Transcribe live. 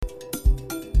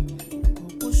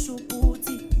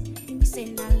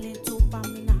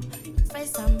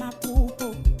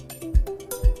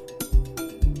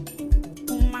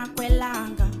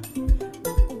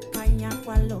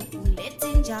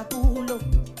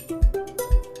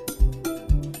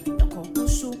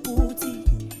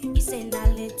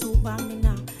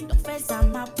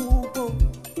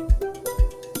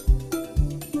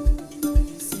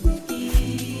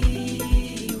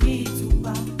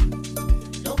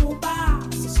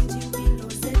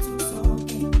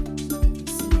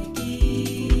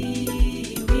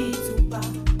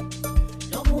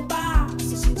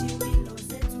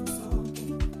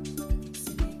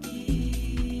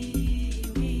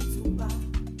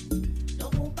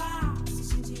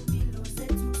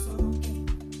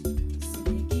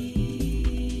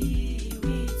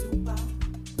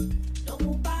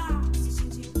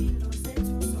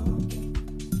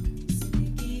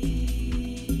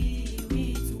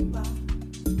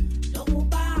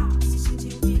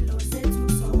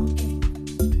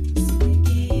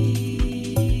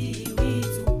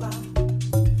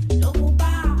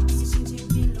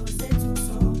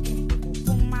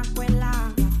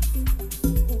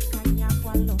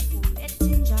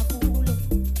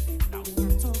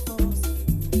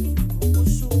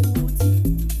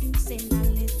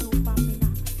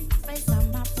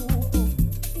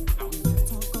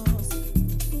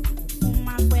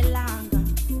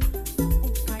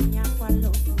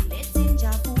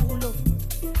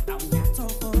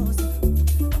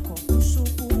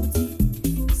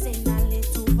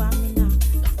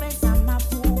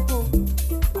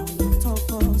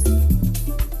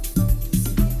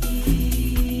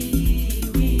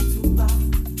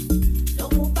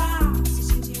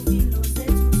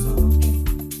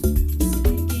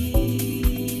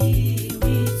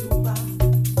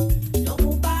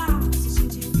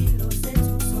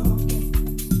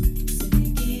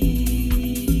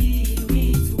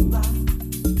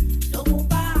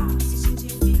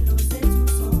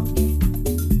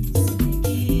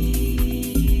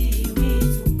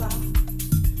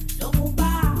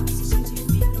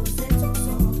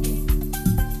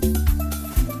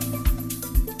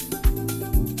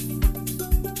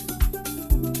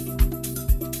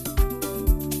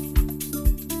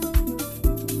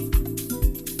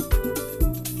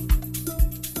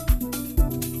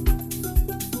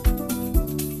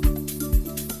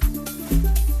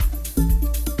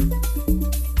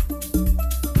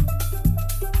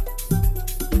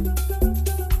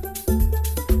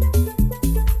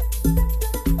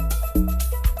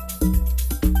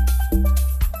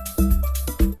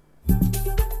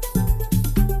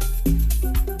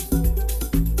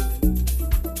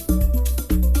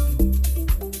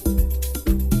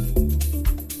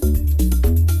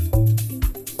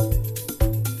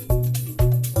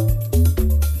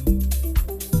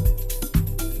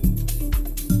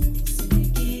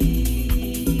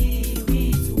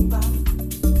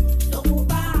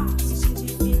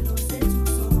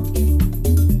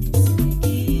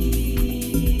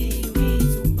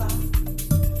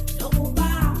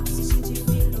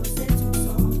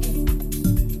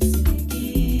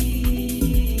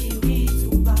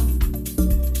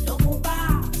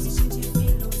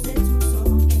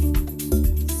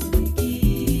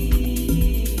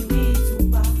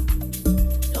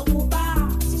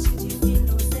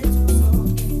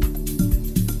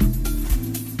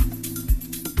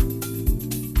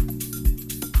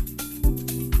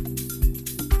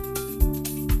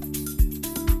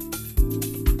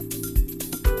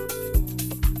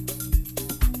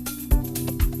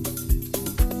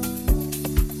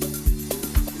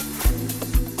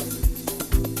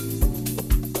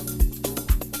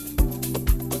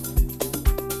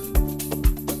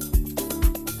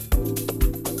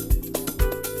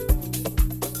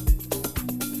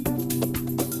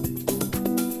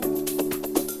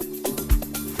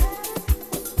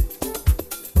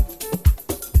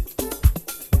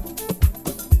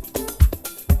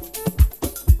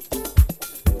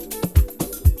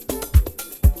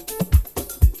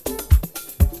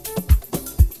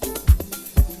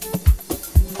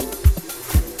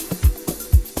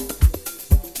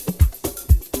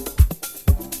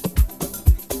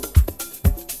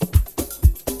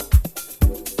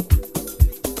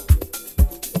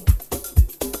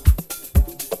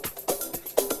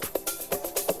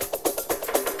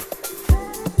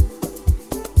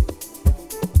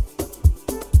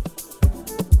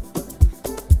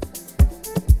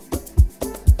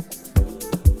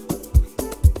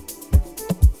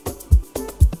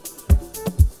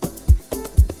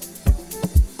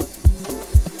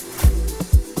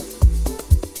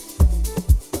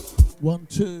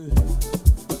too.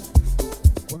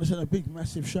 Want to send a big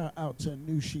massive shout out to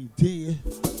Nushi D.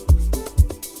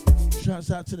 Shouts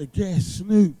out to the guest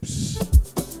Snoops.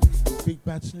 Big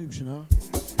bad Snoops, you know.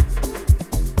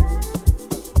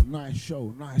 Nice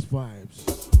show, nice vibes.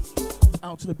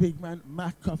 Out to the big man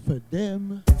Macca for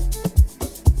them.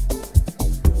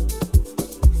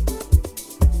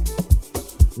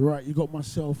 Right, you got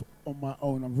myself on my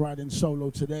own. I'm riding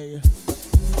solo today.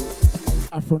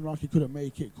 Afro Lucky couldn't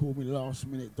make it. Call me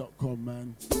lastminute.com,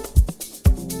 man.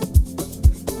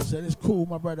 I said it's cool,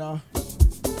 my brother.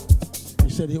 He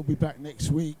said he'll be back next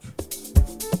week.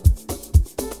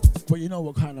 But you know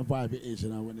what kind of vibe it is, you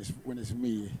know, when it's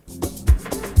me.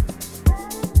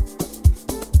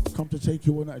 Come to take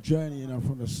you on that journey, you know,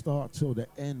 from the start till the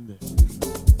end.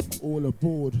 All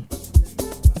aboard.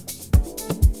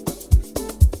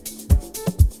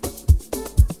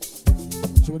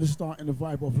 So we're just starting the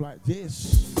vibe off like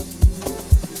this.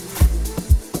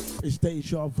 It's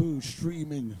Deja Vu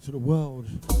streaming to the world.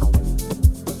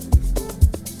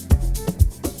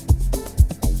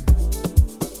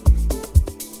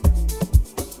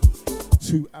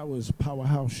 Two hours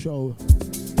powerhouse show.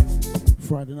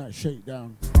 Friday night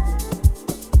shakedown.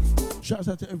 Shouts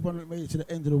out to everyone that made it to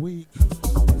the end of the week.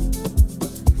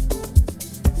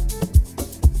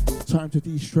 Time to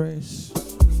de-stress.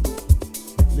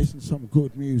 Listen to some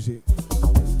good music.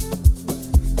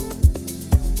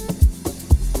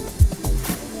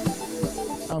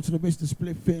 Out to the Mr.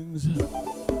 Split Things.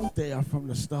 They are from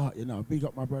the start, you know. Big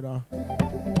up, my brother.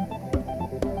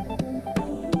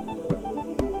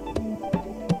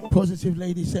 Positive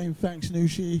lady saying thanks,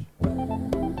 Nushi.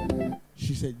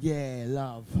 She said, yeah,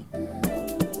 love.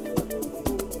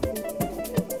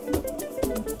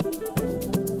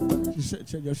 She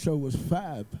said your show was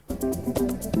fab.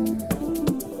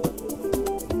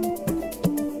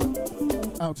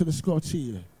 Out to the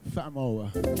Scotty, Famo.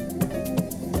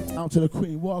 Out to the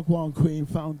Queen, Wagwan Queen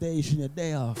Foundation, you're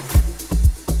there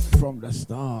from the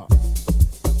start.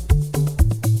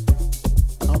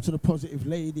 Out to the Positive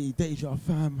Lady, Deja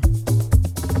Fam.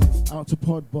 Out to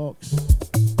Podbox.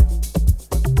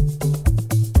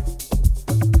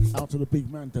 Out to the big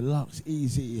man, Deluxe,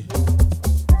 Easy.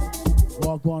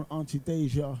 Wagwan Auntie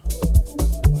Deja.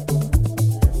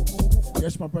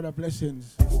 Yes, my brother,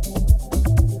 blessings.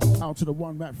 Out to the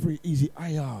one Matt 3, Easy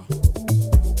Aya.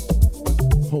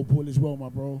 Hope all is well, my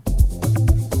bro.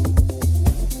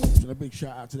 And a big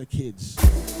shout out to the kids.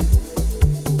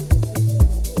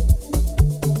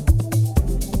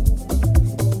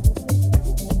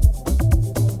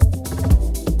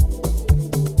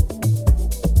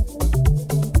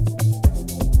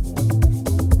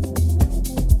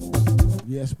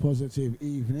 Yes, positive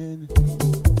evening.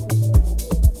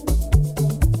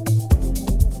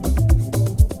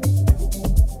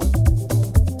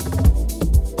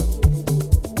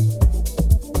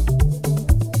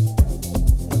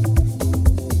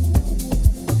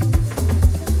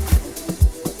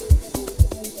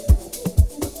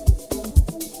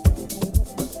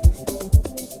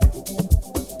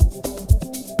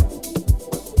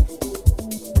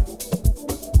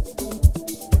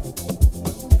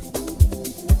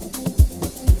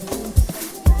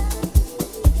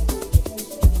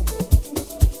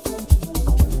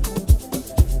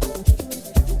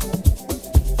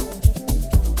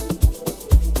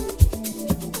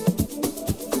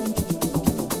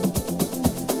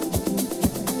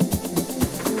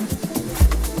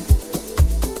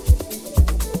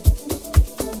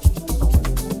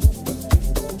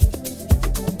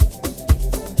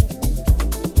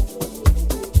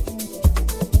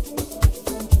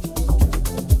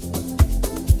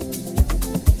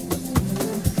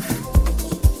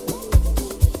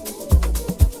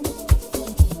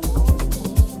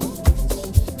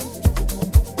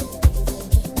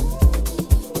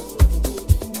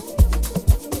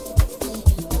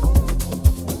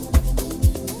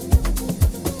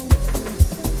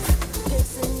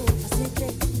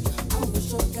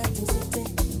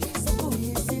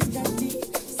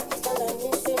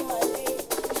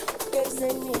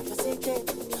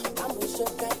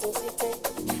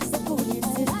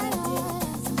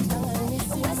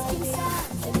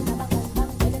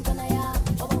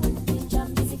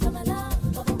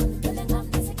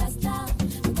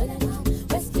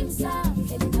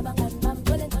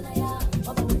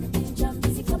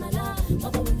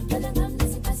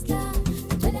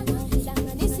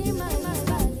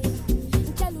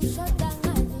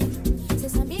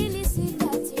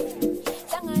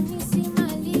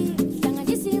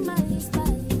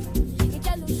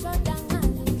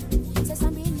 Sesa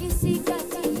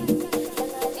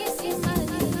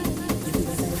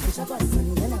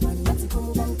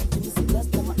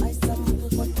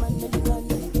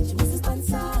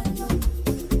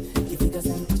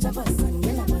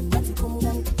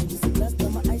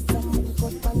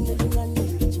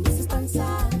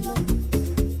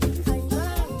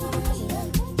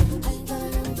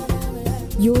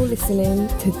listening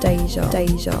to Deja.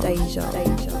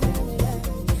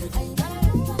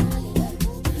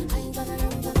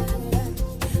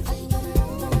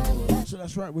 So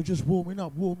that's right, we're just warming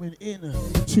up, warming in.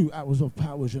 2 hours of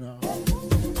powers, you know.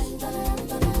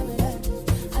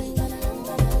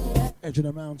 Edge of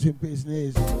the mountain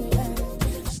business.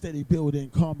 Steady building,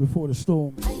 calm before the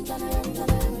storm.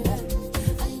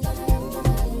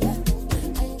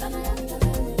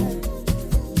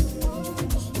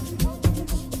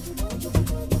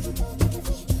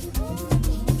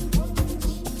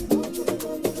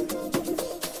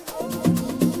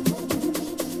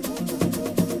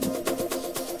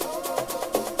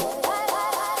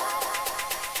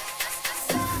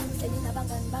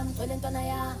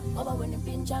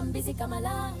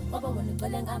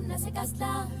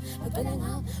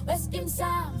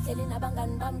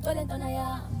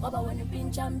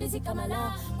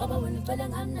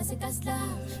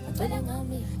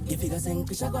 Ifika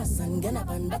sengikisha kwasangena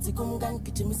bani bathi kumngani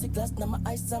gijimisa iglass nama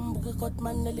ice ambuka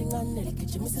ikotman nelingane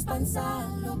ligijimisa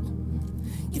ispansalo.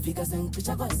 Ifika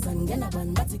sengikisha kwasangena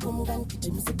bani bathi kumngani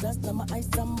gijimisa iglass nama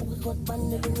ice ambuka ikotman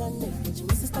nelingane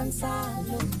ligijimisa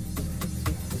ispansalo.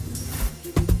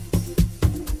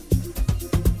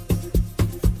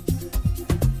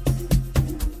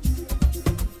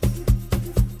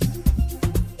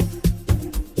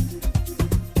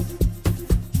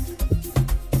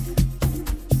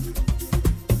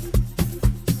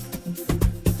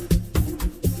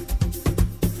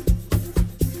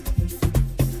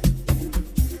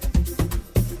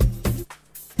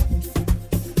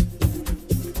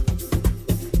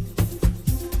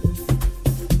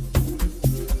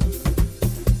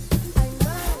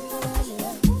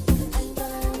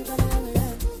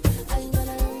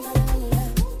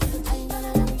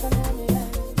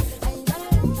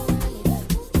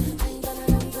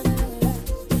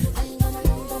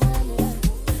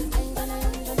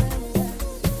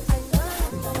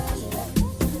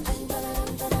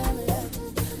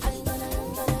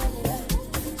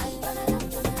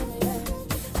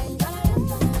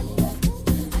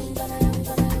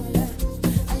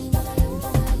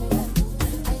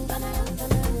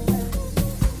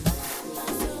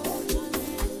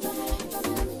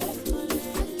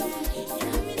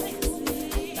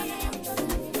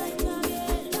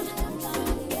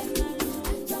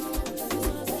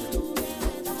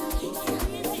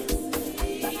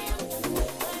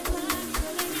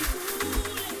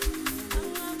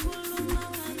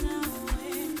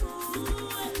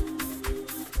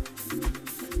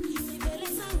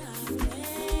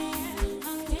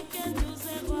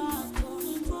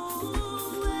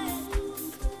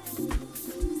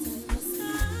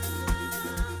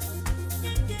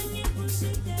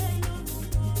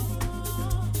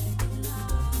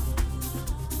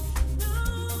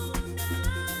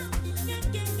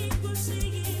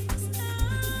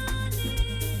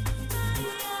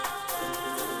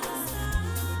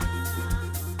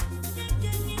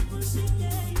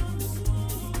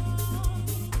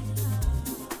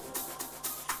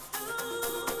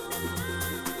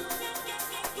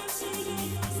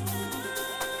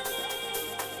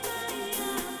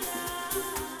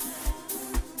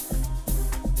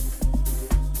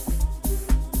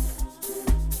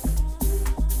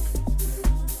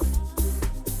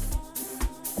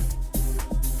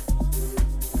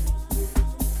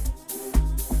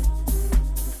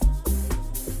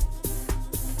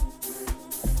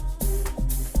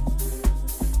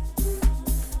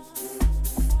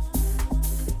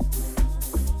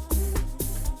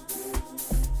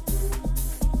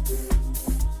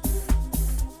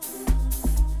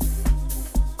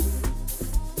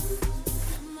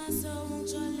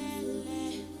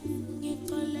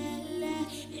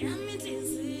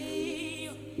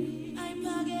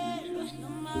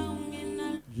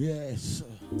 Yes.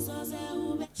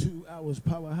 2 hours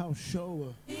powerhouse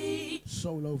show.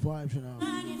 Solo vibes, you know.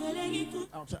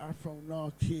 Out to Afro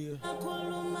Narkia.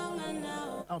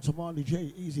 Out to Marley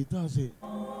J, Easy Does It.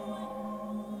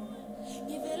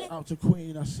 Out to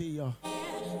Queen, I see ya.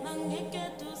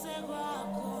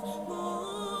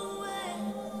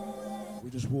 We're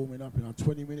just warming up, you know,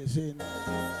 20 minutes in.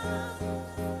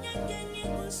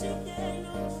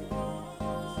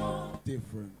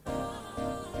 Different.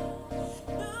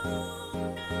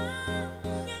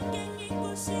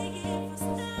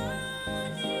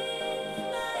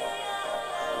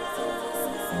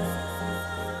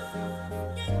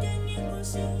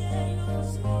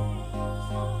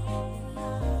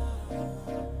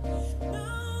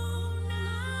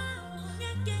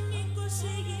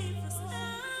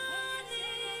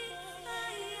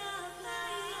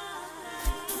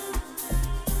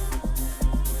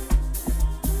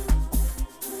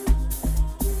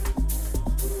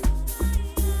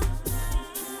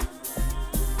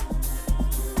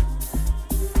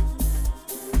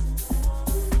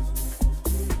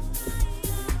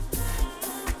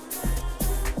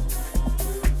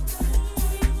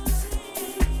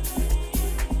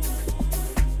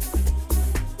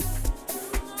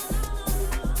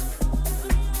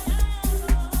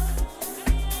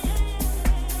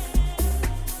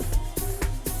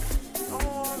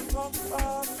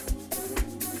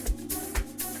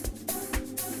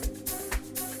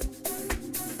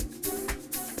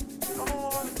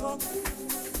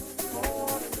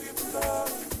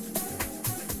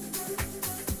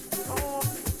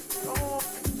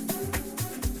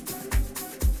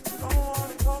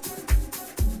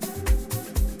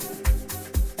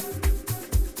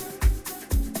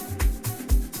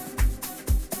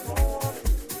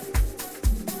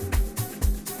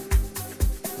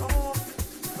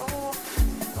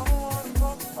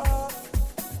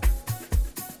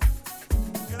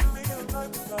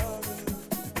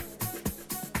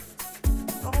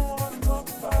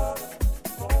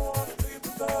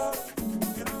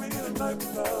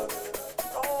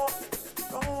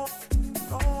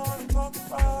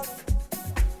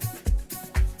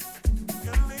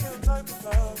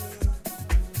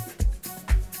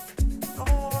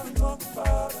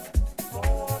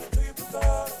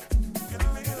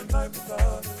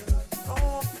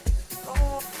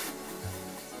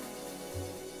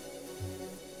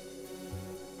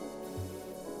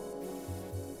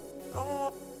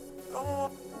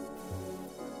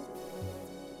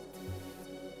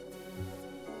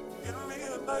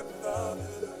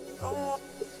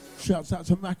 Shouts out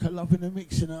to Macca, loving the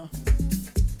mix, you know.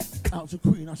 Out to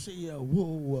Queen, I see you.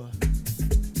 Whoa.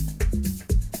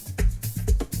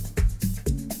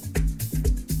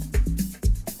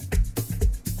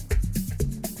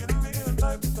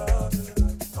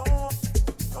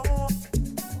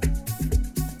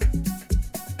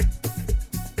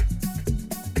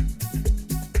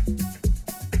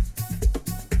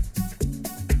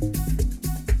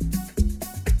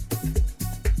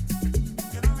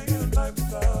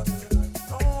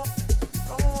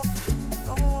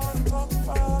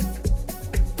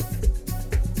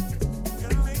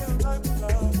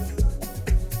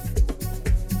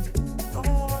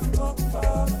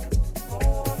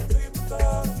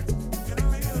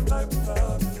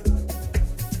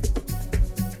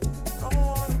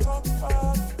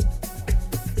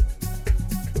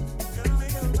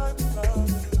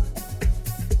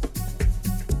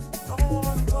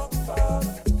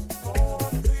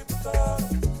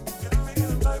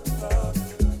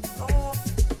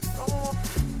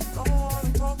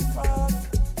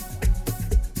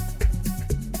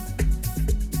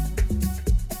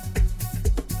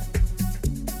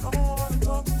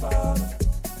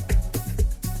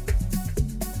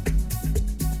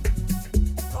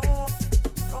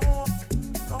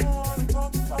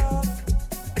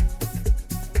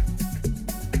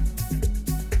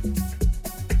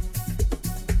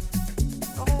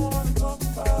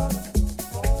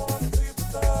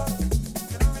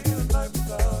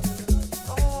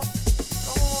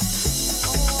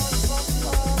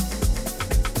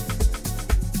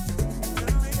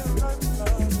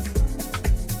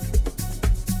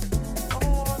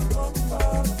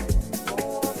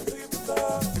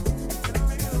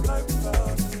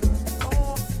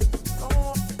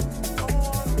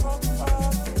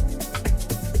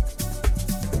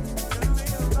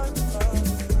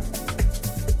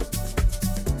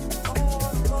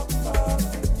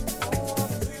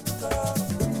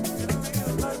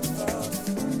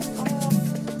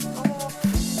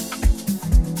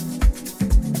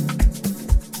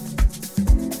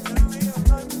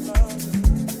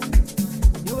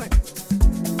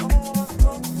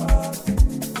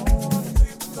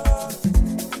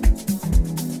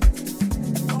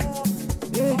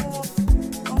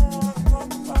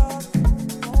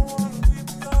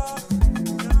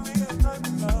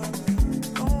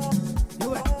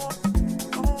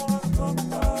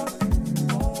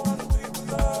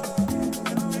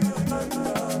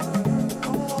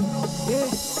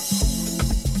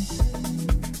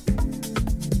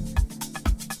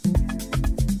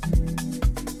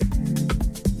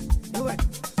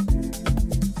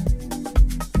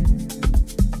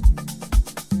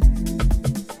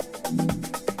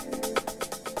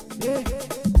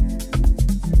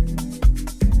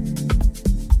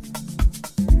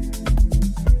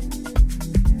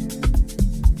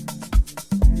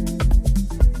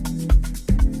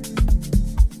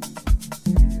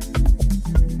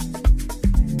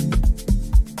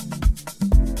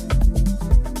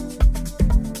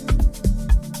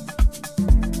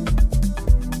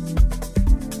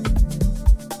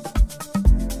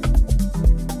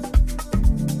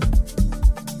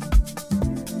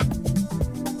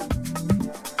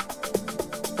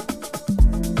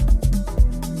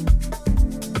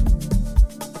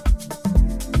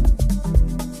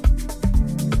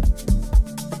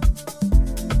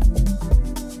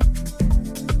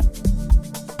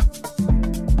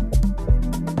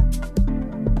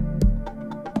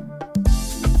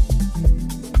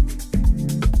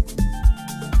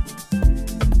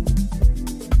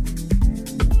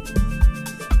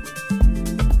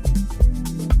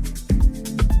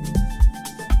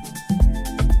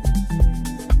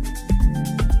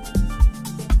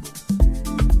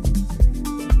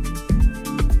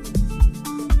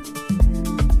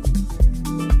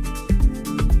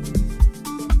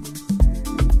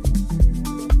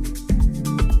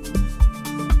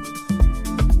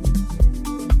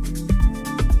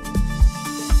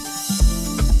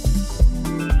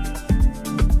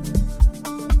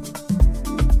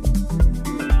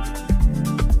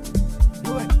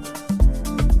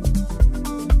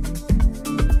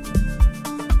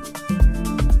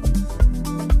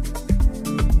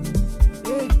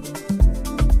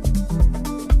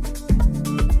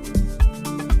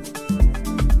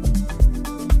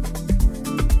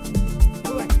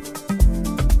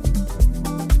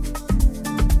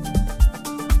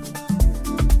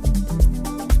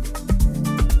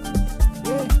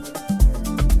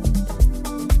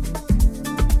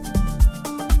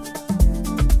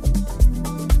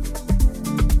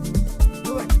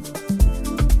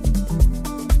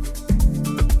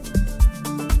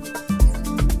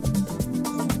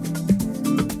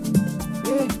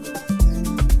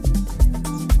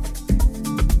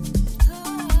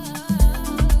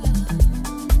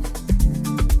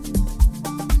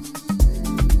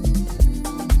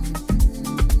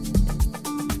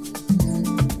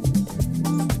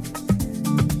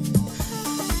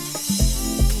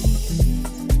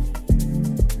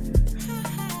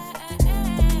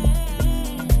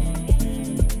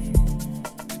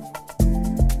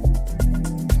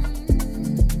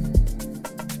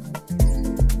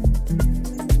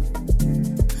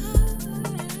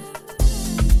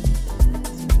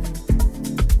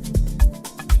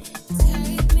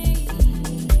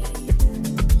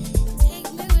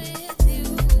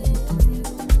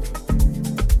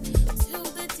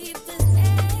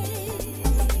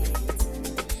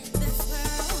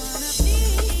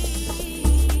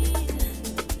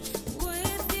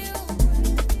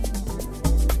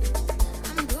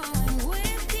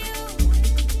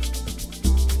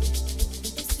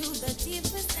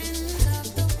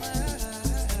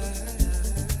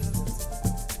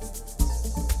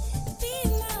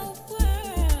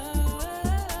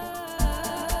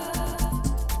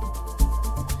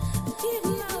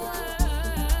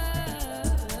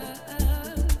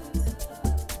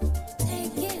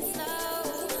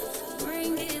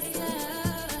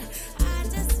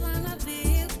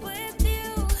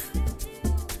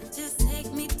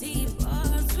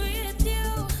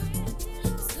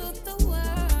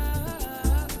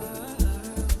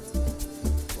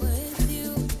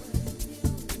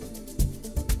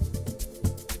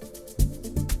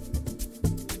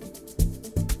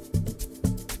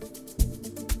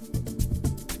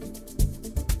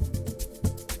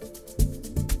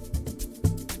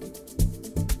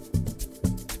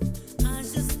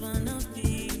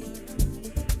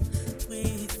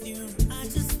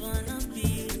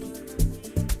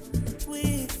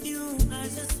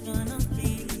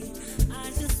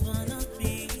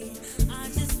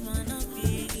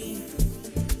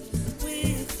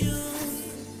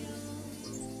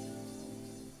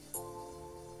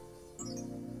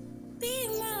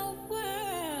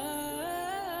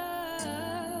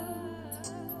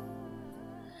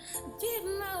 Give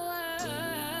my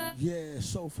word. Yeah,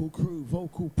 soulful crew,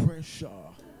 vocal pressure.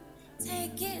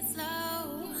 Take it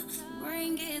slow,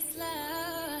 bring it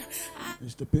slow.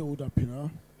 It's the build up, you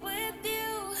know. With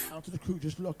you. Out to the crew,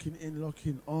 just locking in,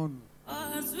 locking on.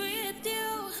 I was with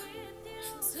you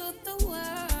to the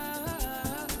world.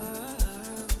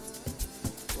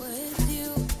 With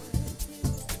you.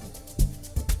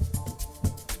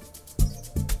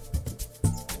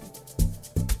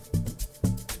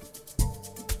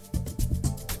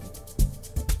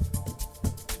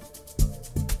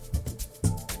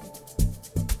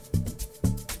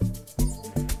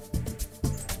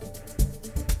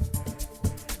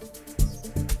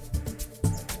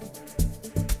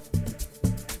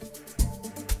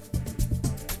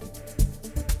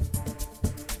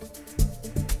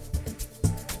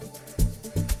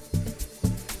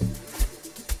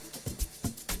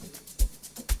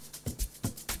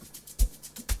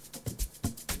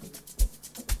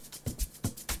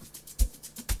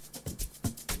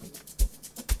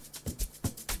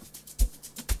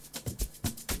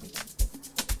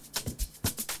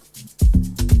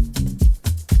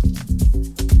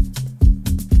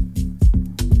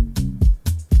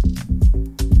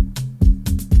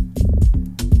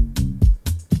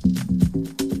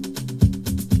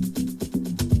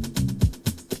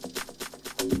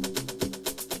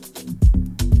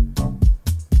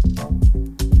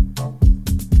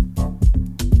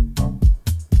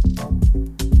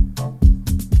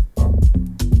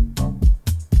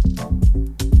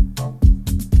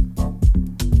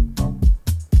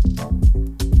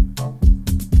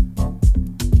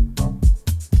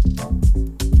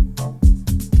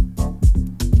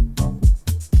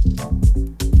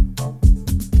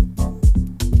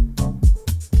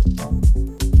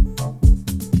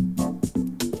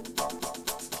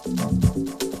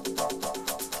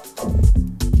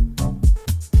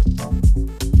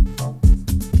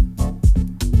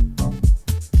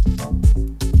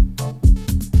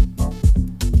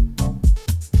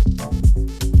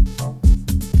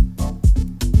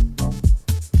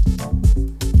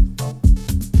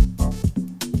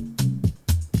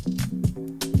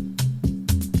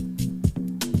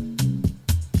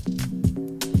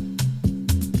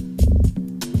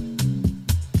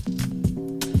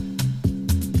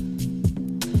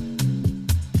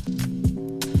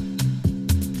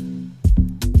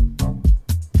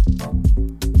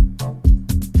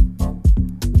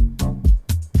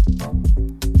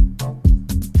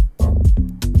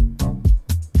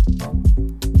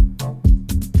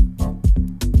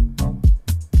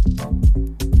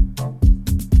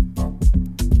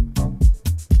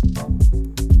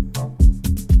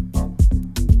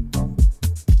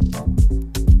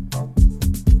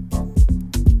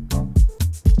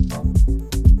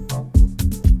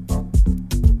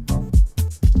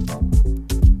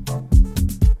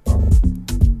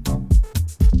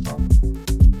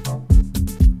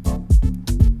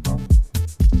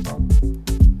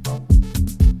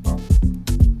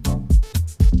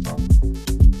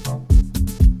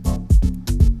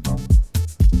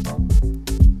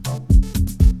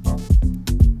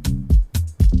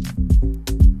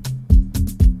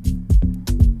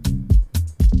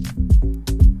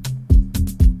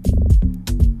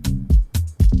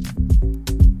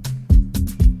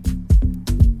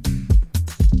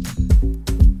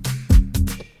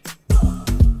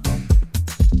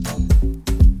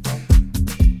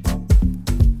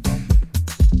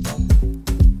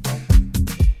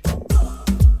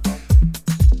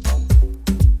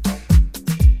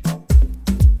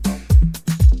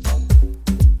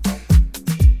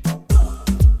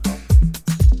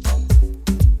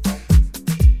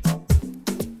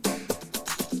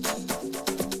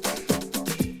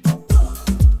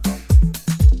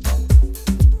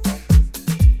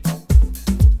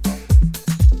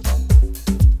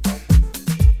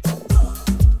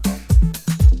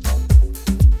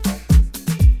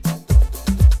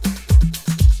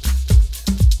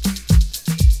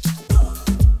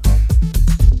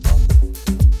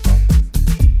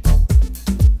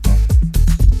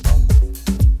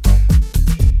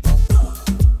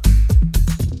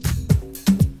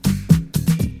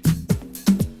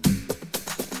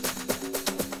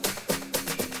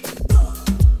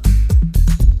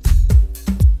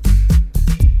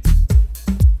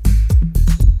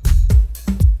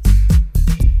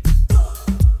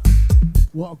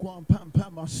 Wagwan Pam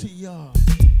Pam, I see ya.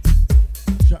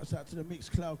 Shouts out to the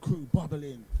Mixcloud crew,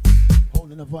 bubbling,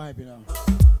 holding the vibe, you know.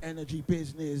 Energy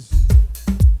business.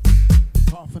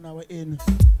 Half an hour in.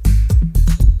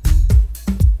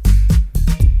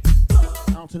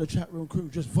 Out to the chat room crew,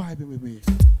 just vibing with me.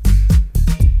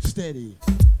 Steady.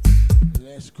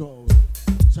 Let's go.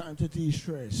 Time to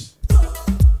de-stress.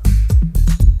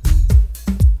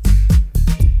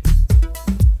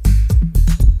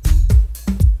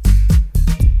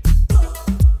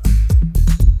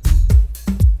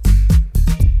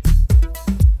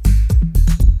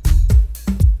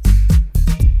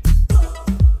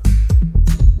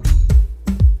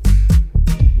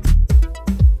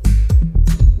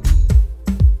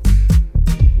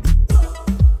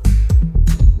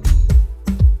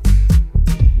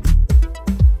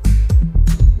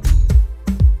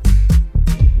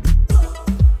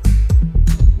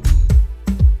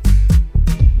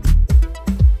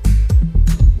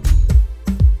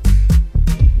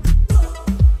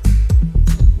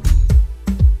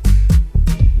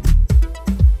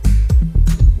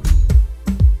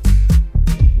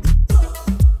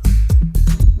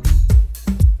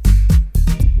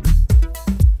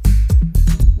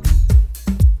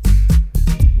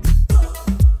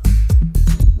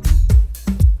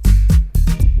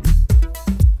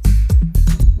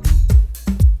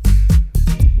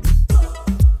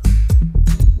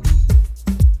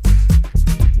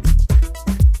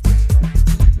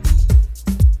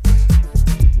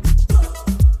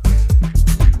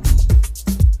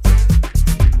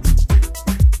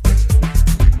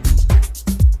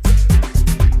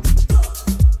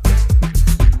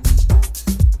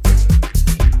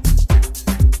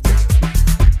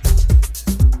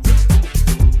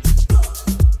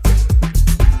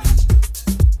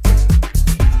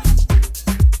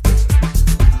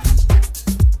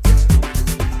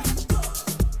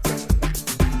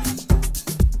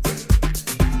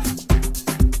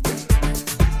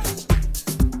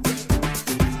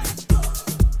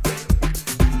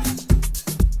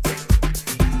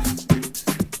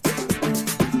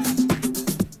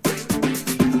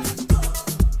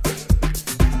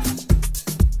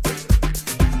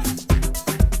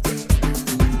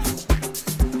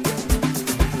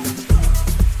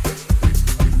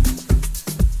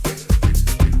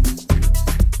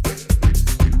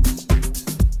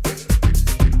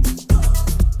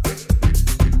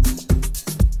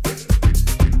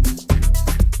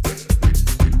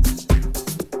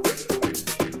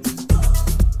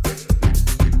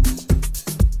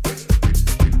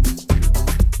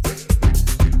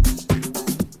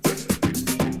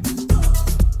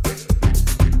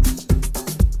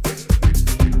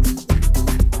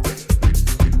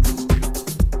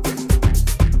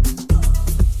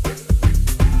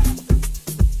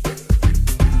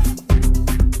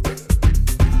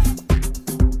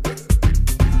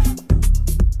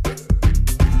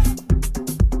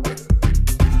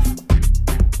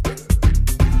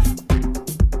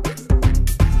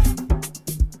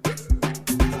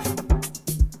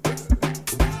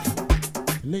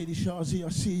 Lady Shazi, I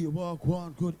see you. Walk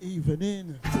one. Good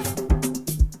evening.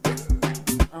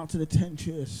 Out to the 10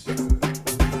 cheers.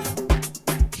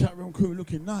 Chat room crew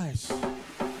looking nice.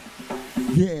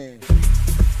 Yeah.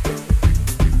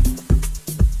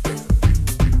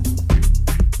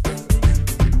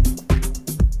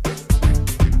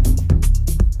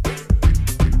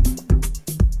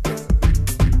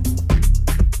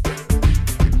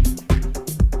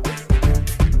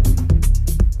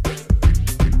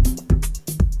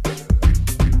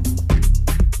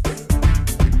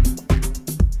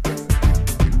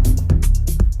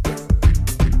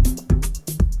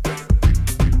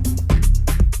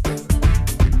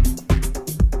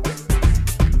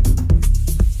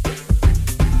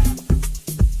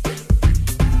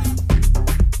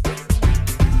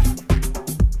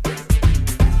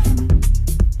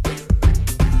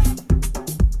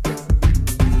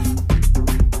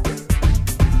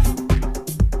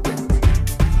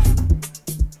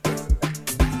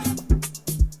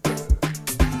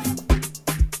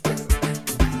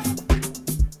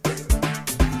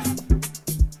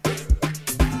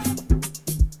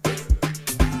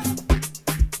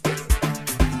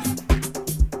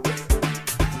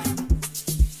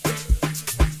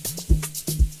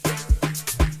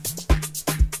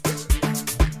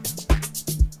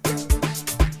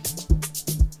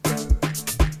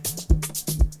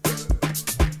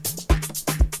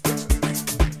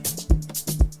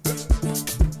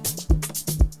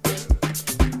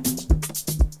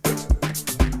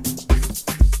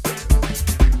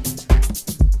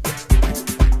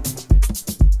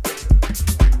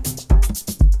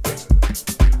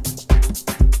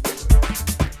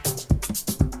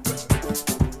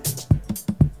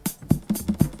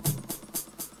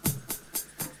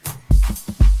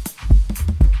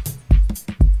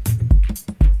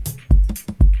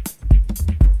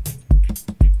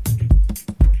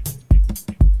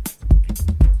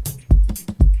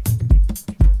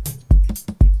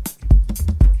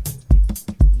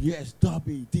 Yes,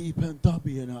 Dubby, deep and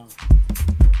Dubby, you know.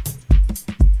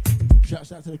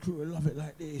 Shouts out to the crew who love it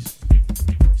like this.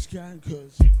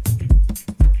 Skankers.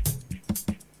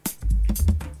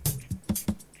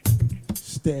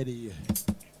 Steady.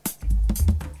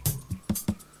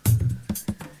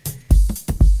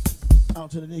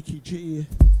 Out to the Nicky G.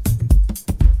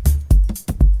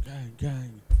 Gang,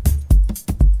 gang.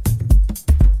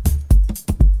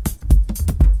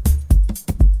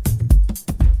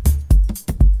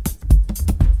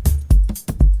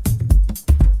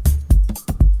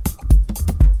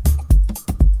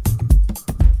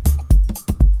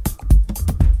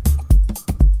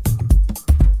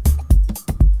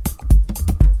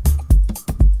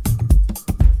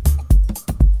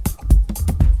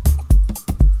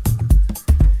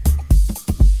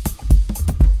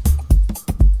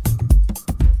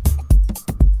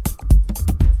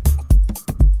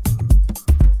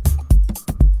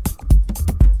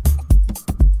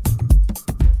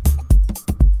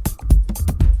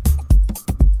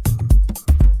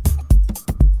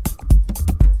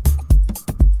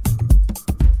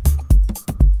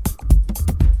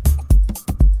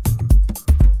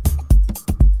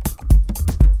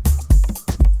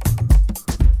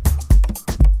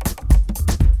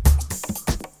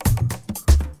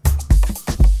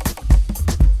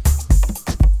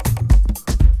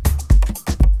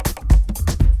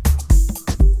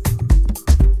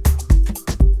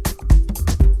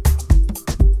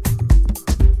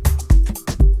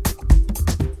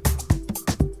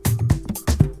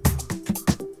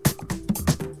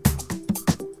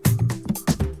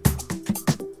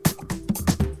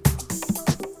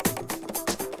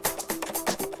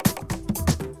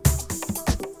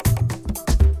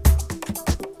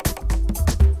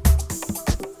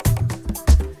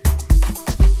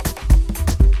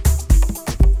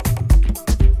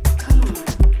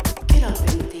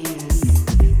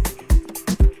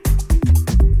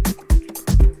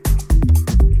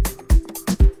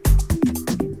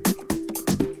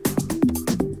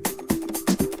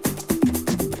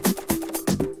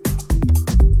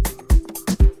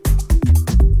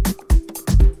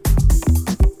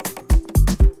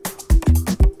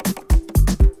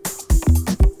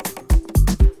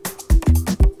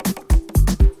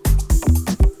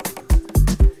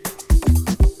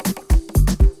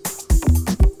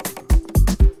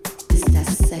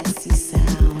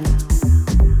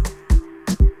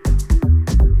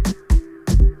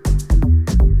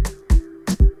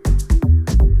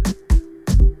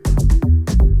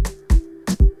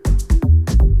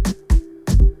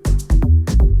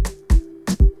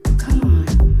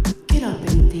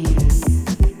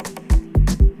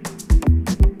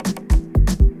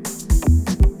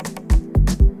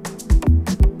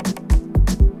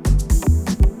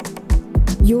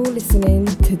 You're listening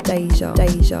to Deja.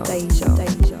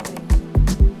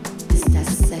 It's that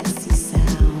sexy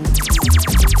sound.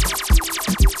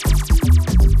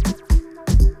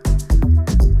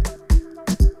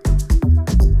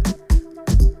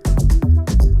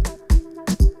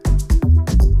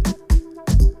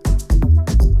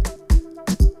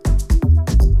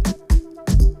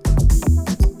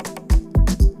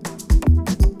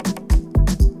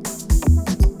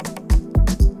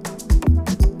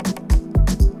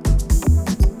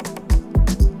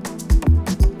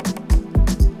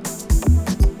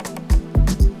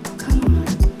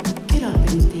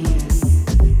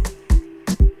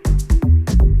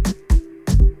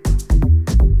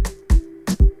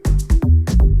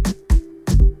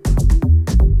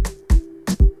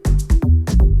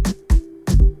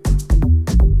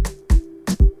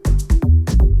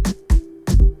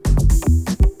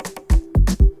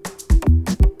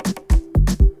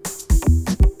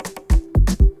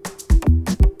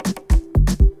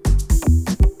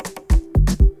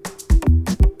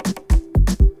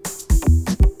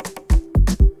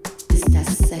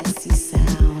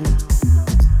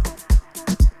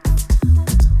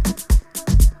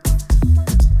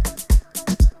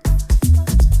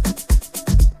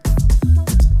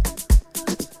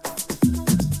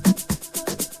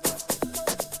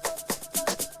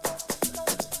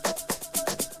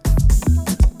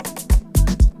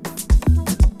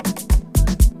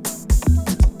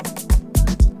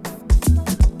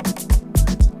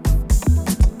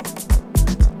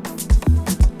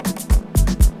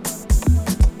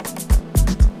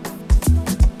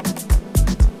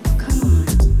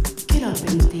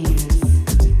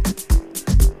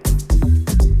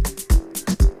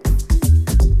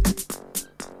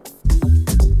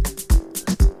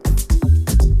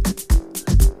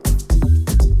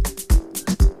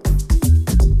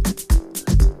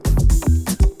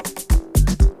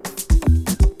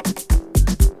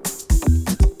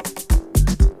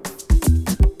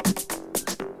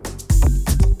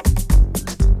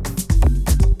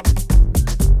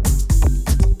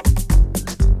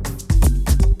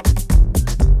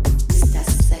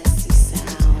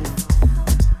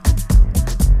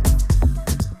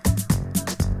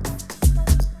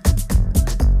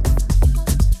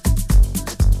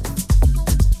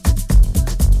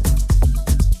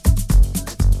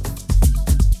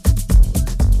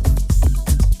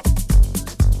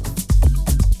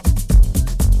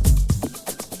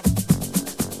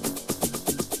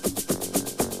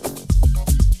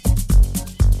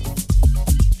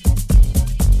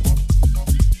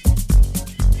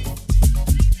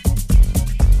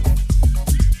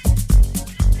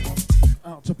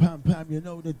 Out to Pam Pam, you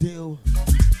know the deal.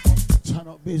 Turn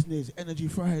up business, Energy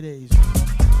Fridays.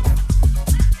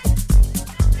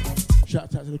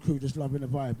 Shout out to the crew, just loving the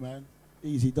vibe, man.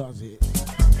 Easy does it.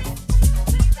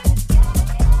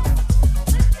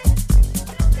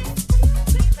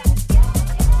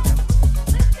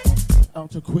 Out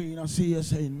to Queen, I see her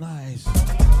say nice.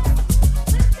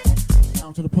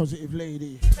 Out to the positive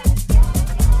lady.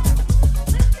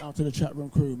 Out to the chat room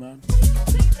crew, man.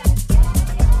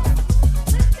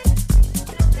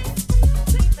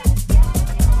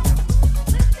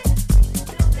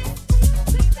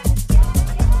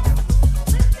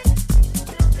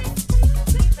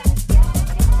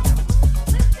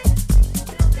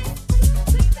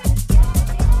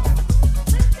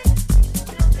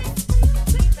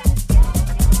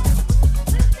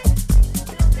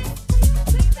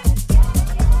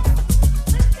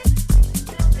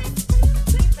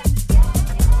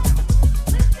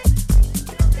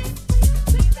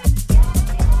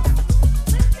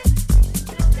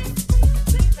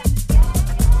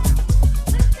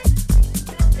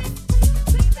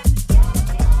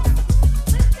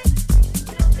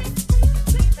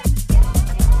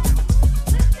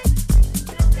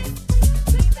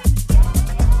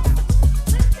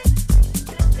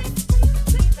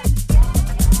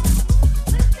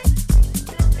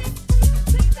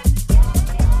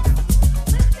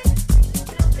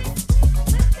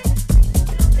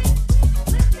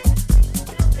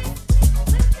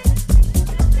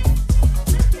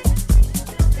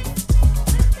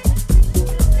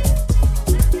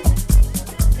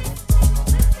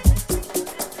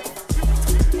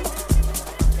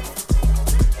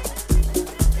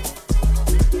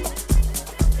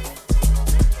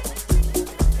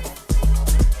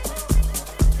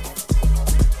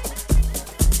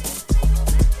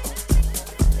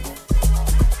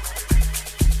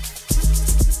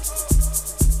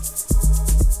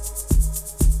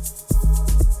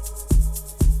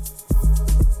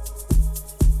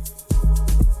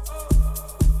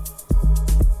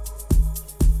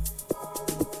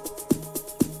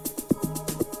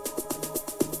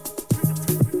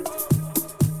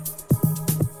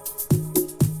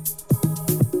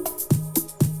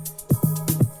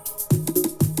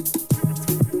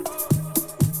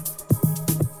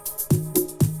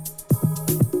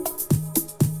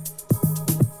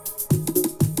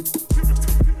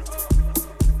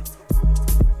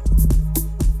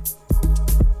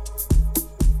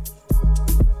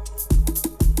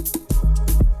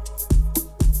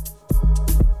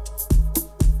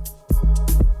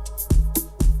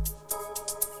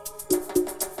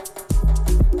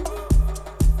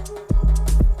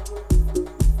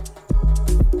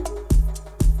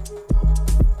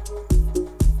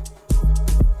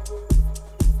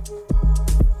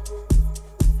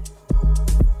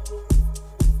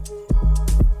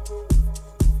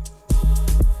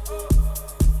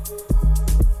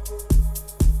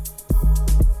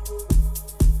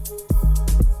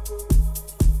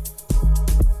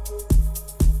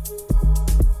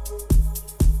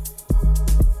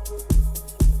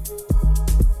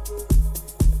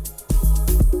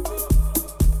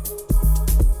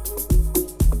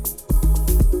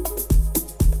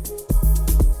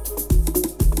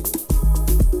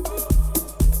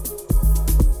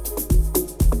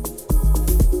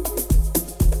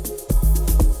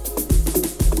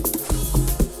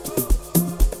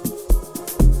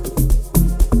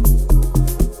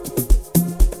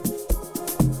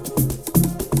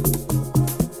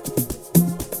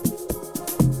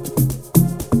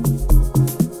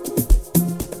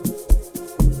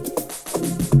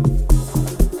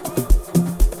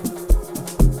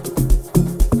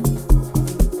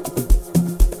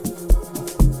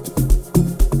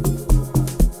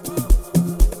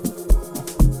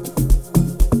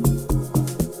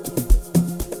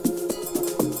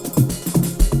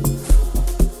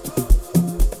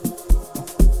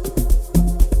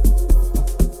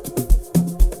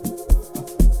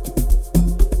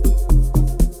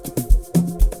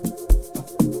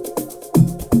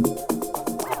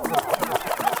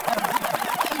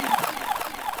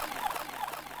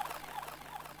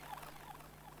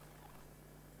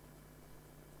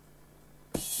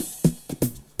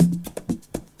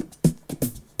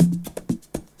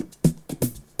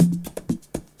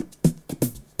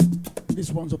 This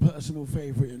one's a personal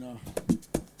favourite, you know.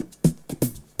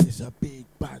 It's a big,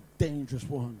 bad, dangerous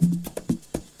one.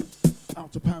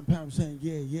 Out to Pam Pam saying,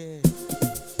 yeah, yeah.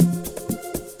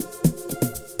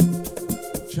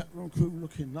 Chat room crew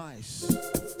looking nice.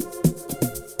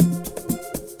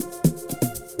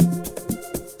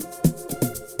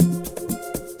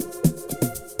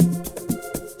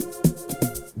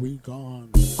 We gone.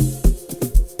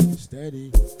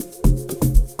 Steady.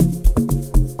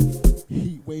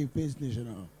 Heat wave business, you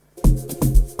know.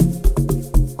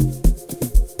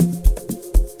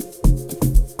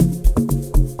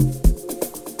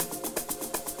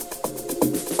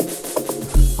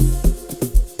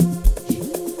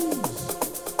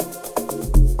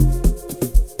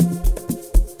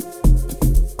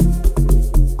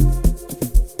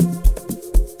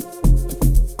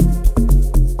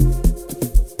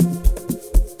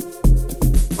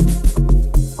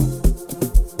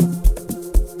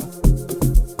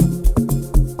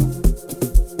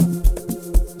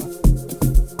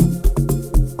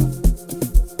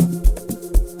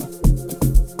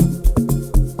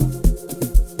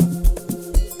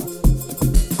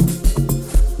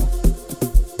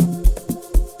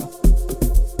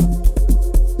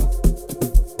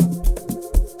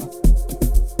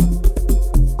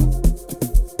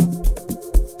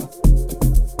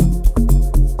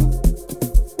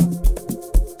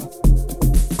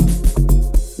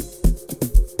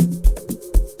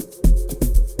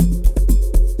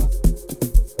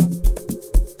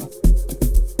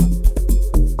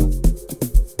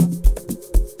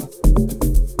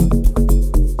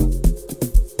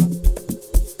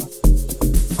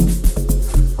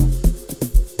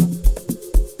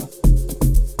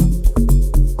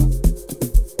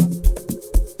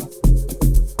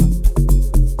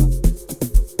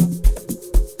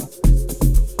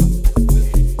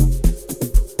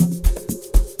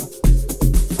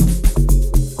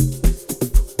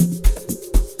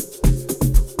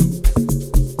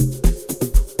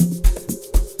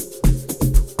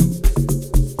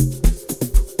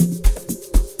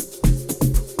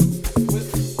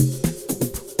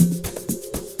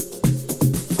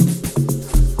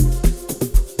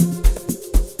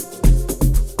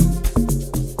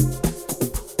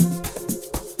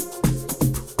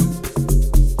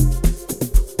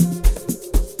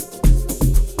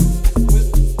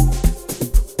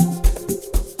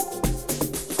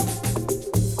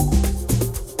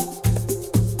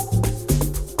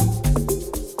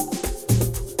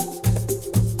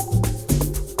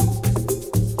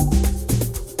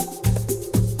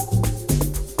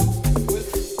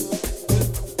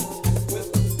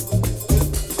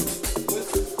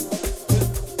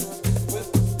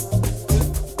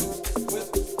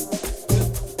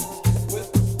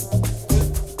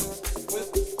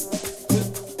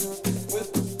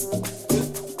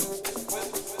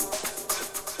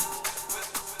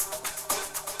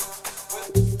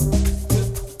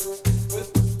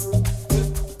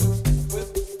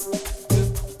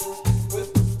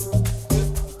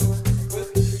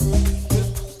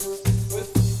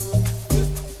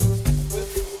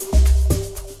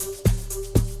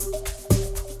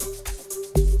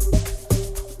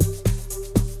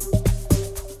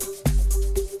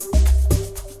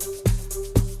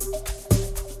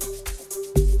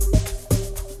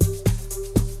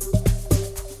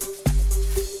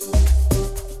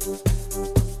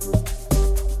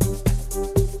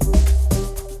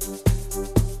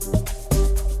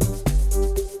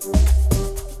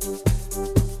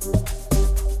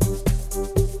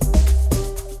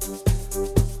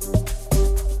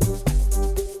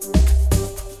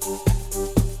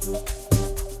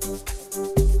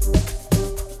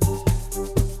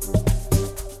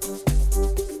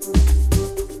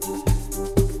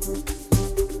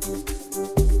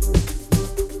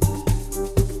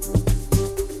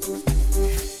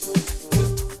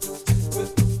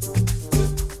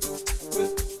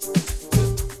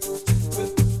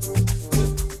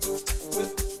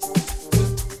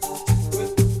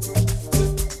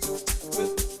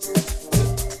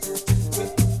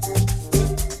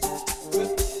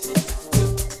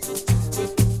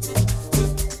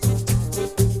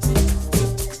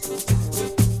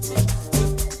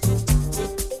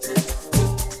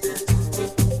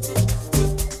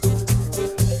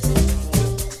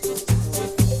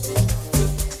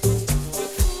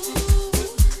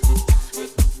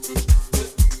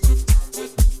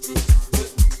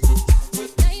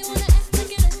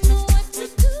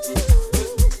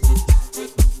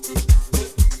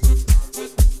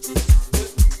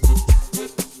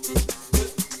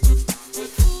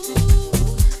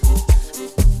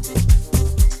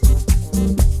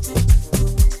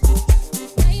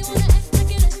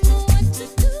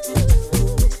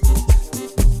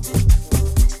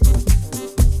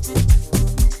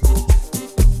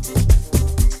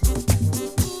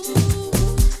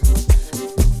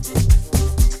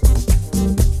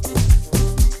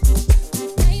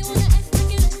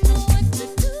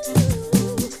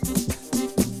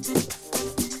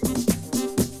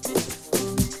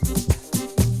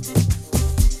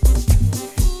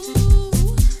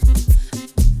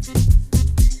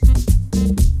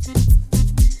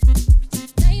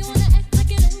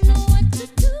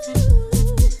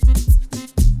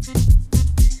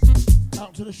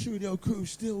 radio crew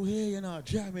still here, you know,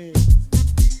 jamming.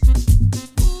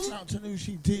 Out to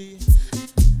Nushi D,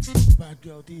 bad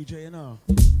girl DJ, you know.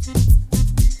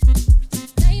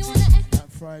 That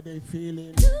Friday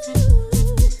feeling.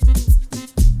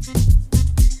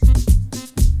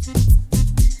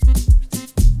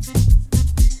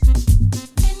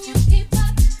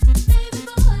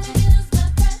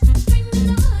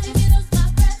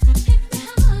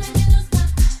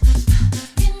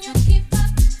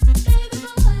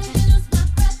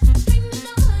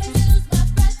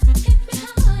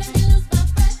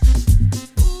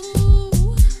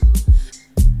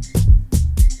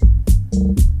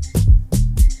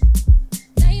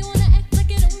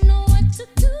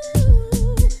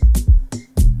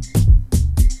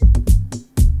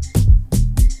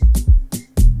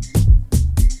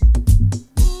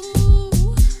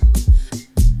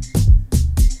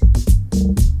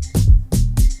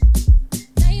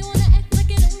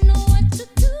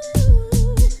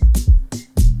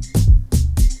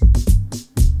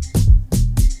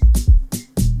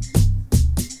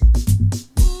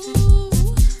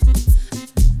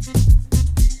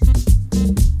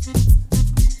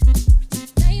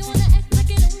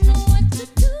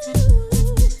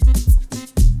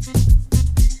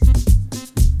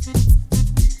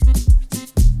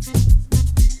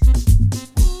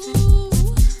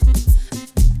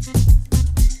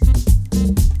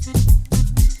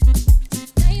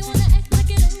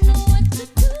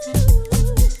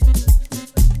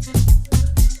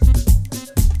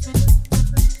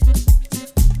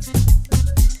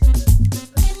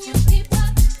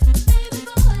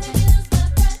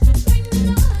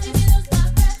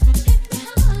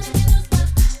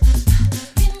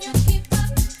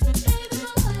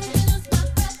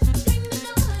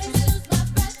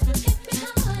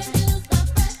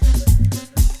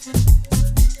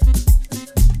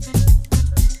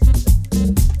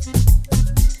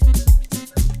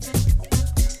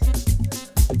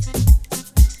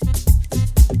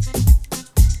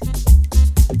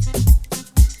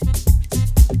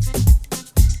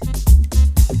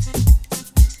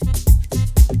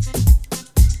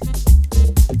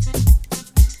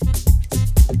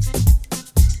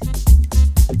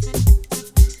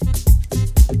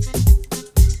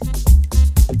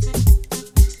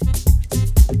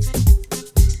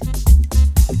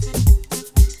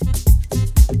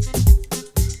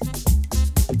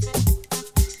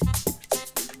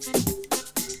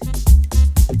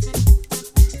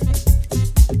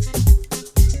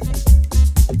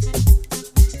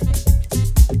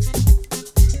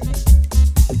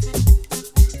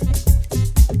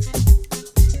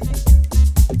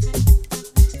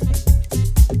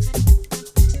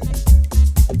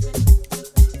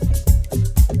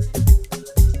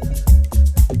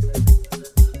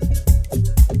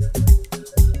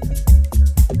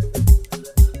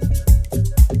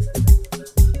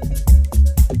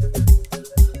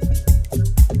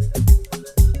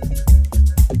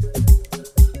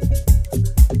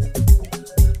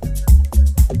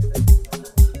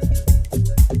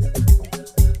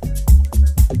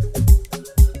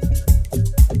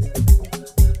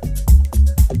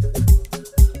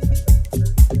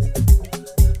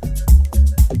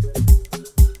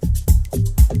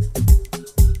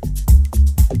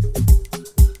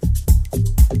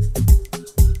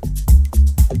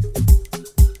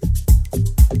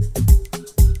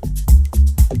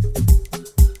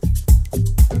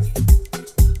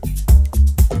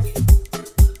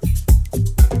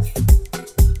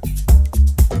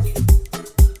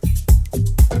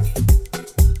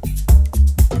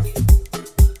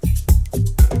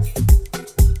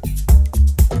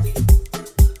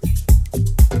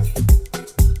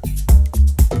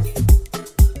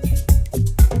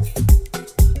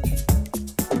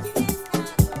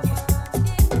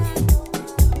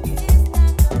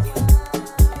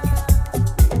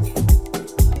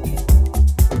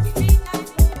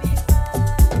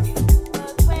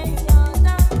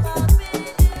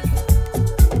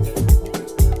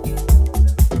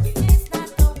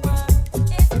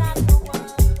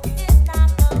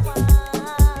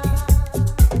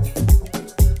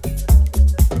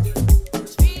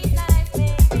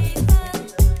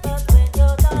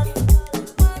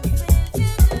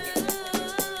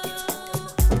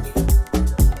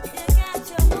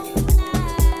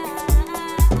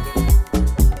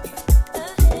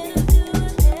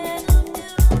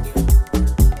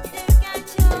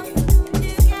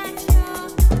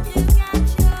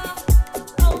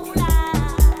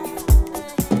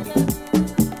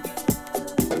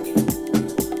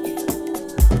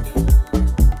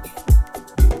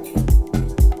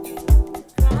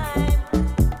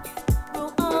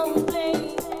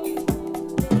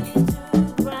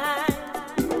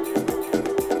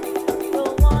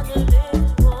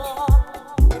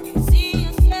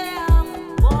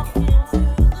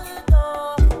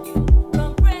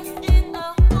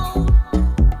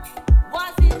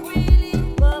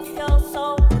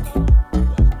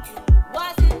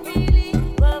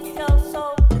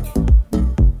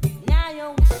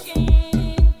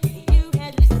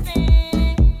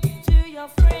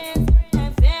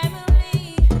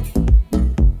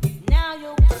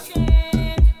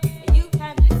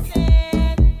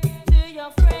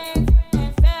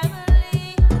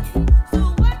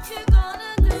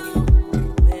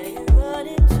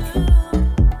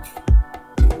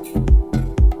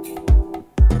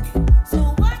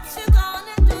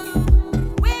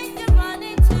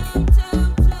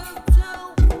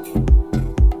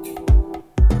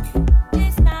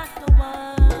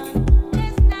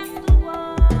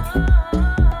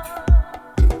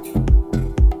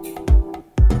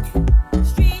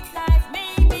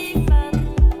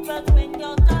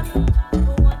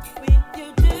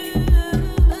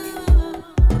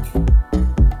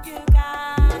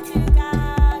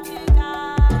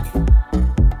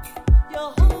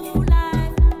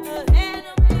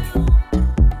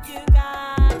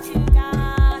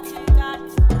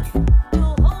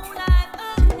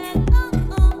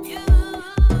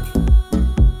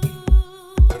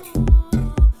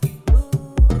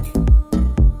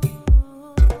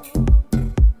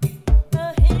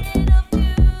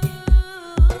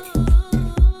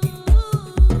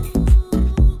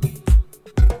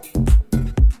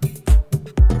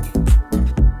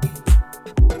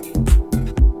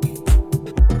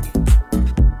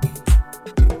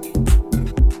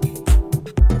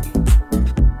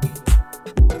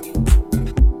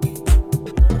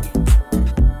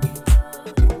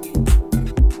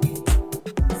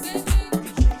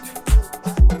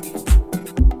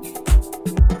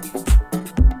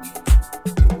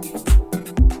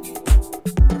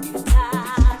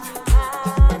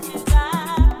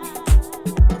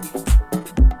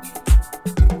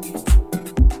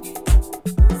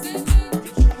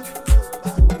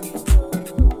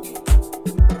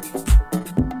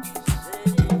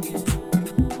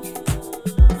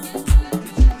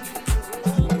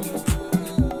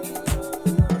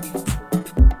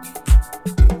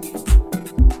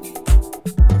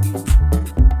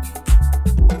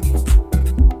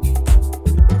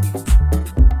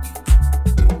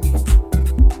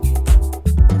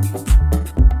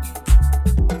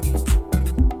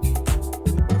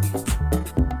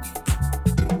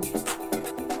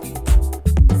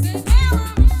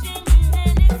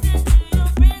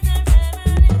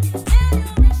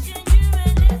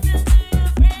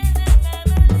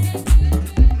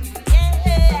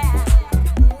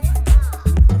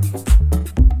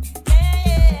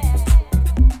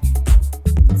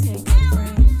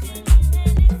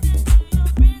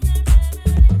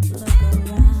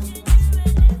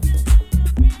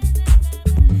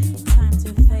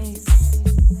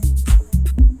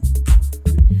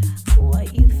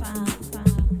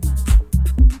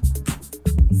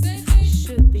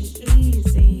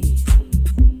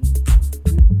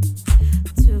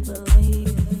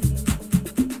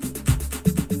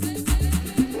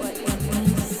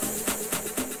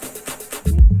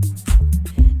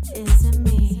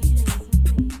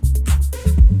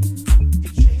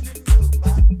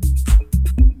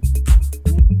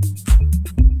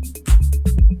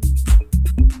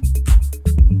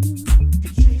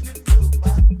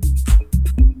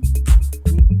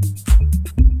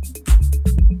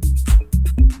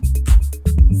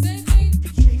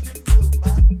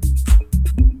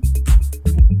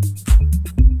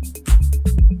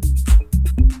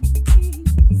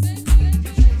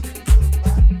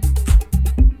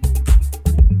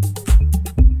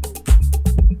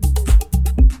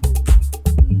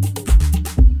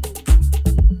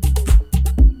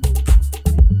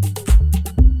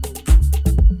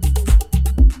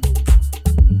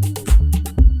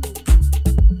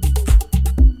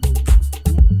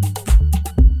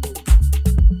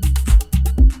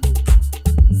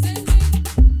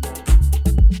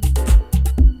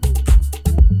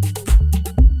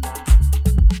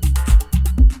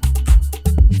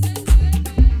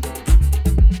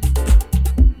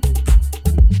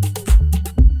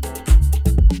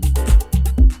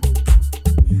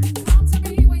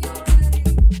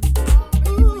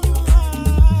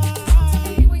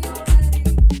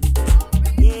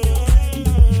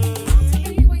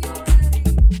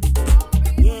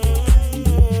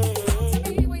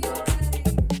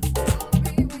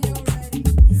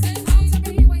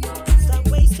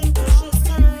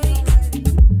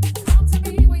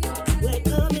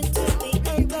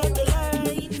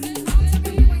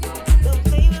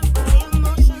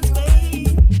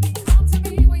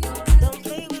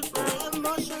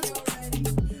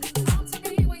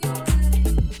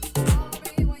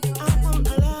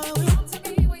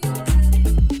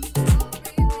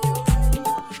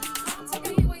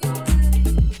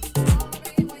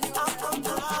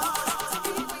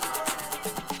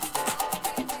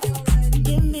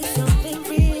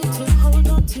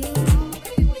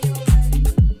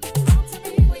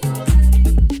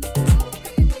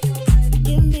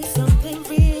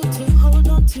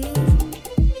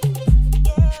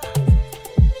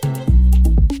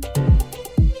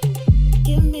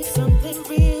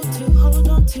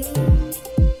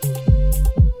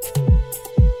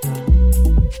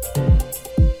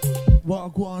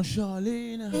 on,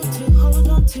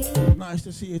 Charlene. Nice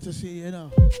to see you, you know.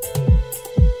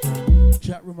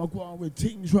 Chat room, I'm going with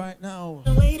things right now.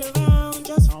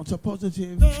 Out to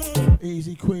positive,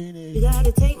 easy Queenie. You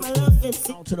gotta take my love and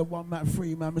see. Out to the one Matt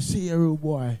 3 man, I see you, rude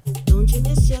boy. Don't you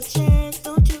miss your chance?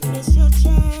 Don't you miss your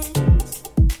chance?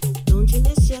 Don't you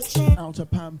miss your chance? Out to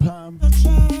Pam Pam. Your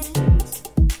chance.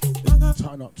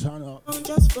 Turn up, turn up.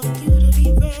 Just for you to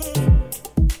be ready.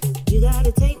 You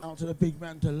gotta take. Out to the big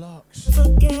man Deluxe.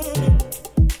 Forget it.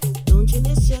 Don't you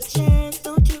miss your chance?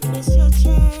 Don't you miss your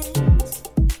chance?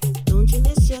 Don't you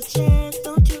miss your chance?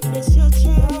 Don't you miss your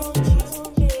chance? Don't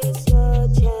you miss your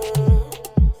chance?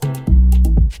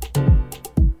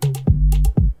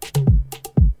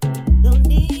 Don't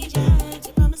need your hands,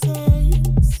 your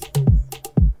promises.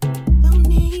 Don't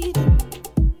need them.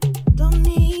 Don't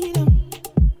need them.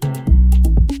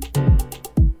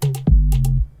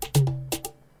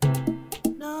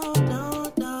 No,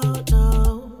 no, no, no.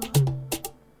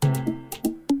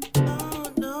 No,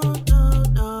 no, no,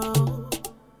 no.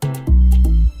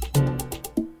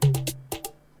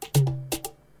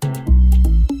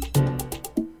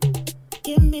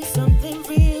 Give me something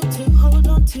real to hold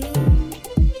on to.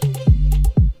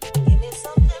 Give me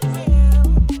something real.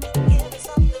 Give me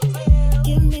something real.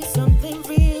 Give me something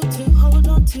real to hold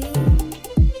on to.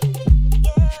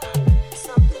 Yeah,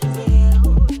 something real.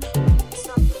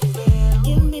 Something real.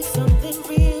 Give me something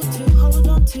real to hold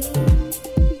on to.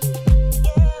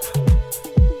 Yeah.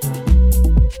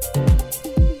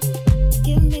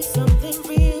 Give me something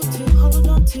real to hold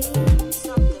on to.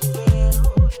 Something real.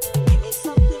 Give me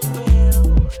something real.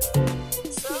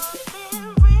 Something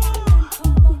real.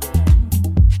 Don't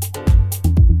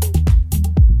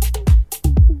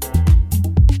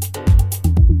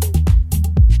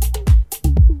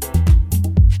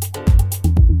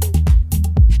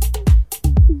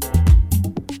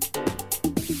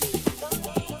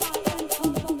need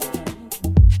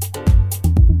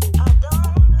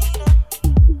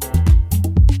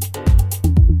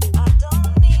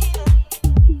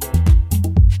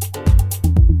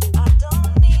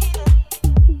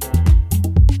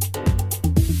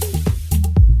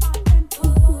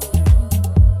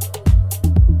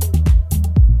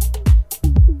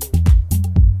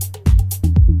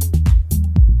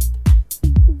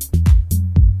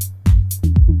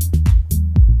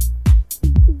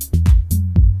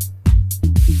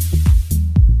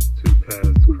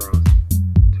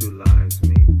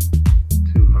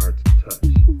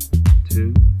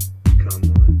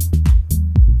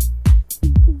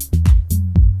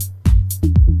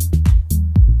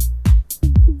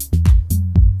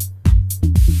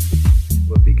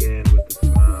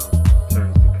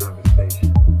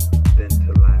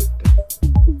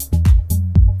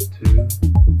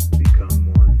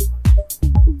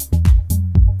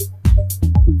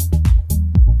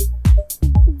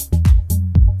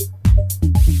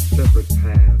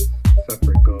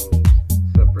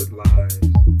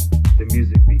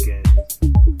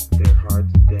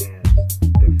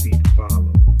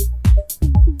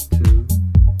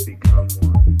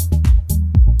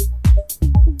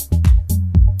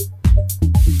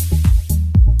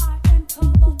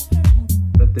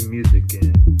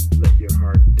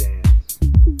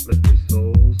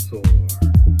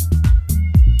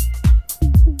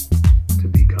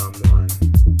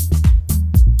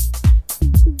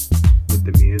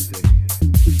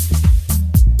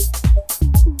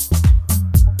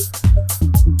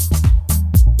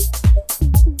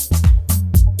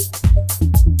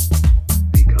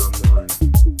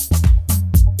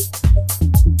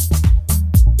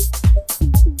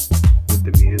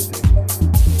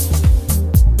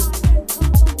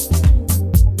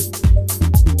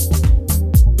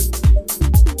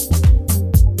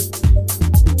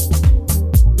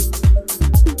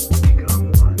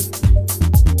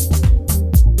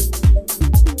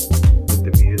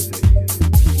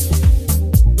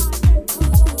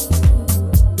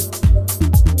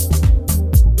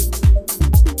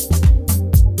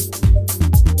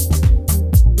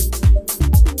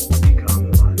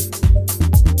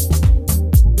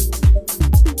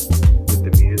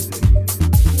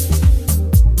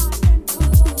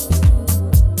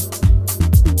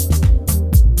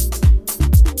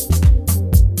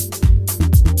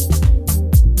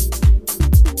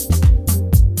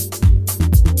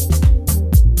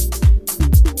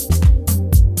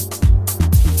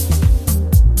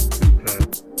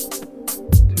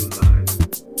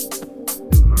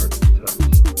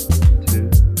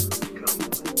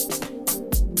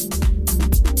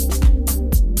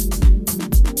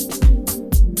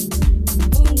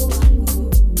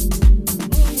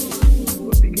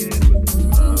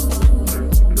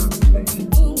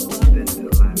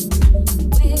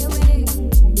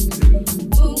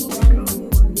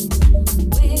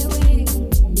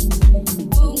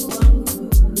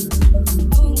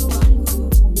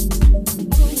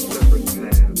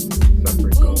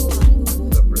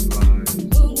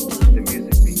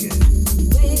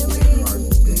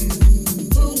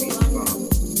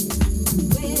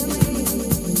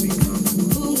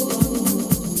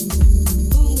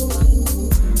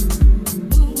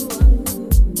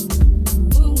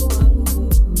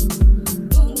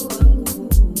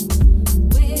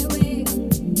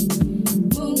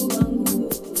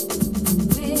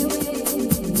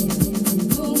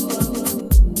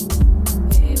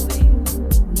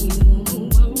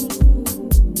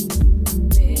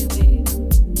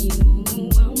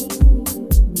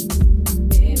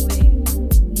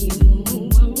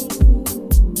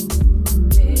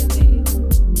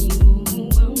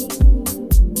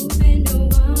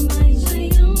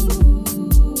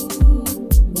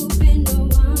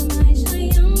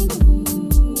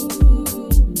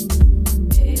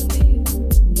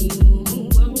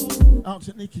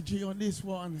G on this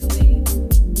one.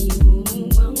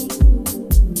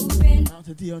 Out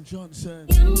to Dion Johnson.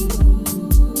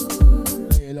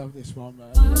 Yeah, you love this one,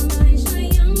 man.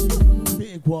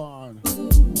 Big one.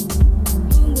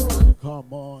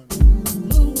 Come on.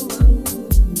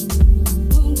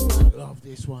 Love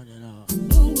this one, you know.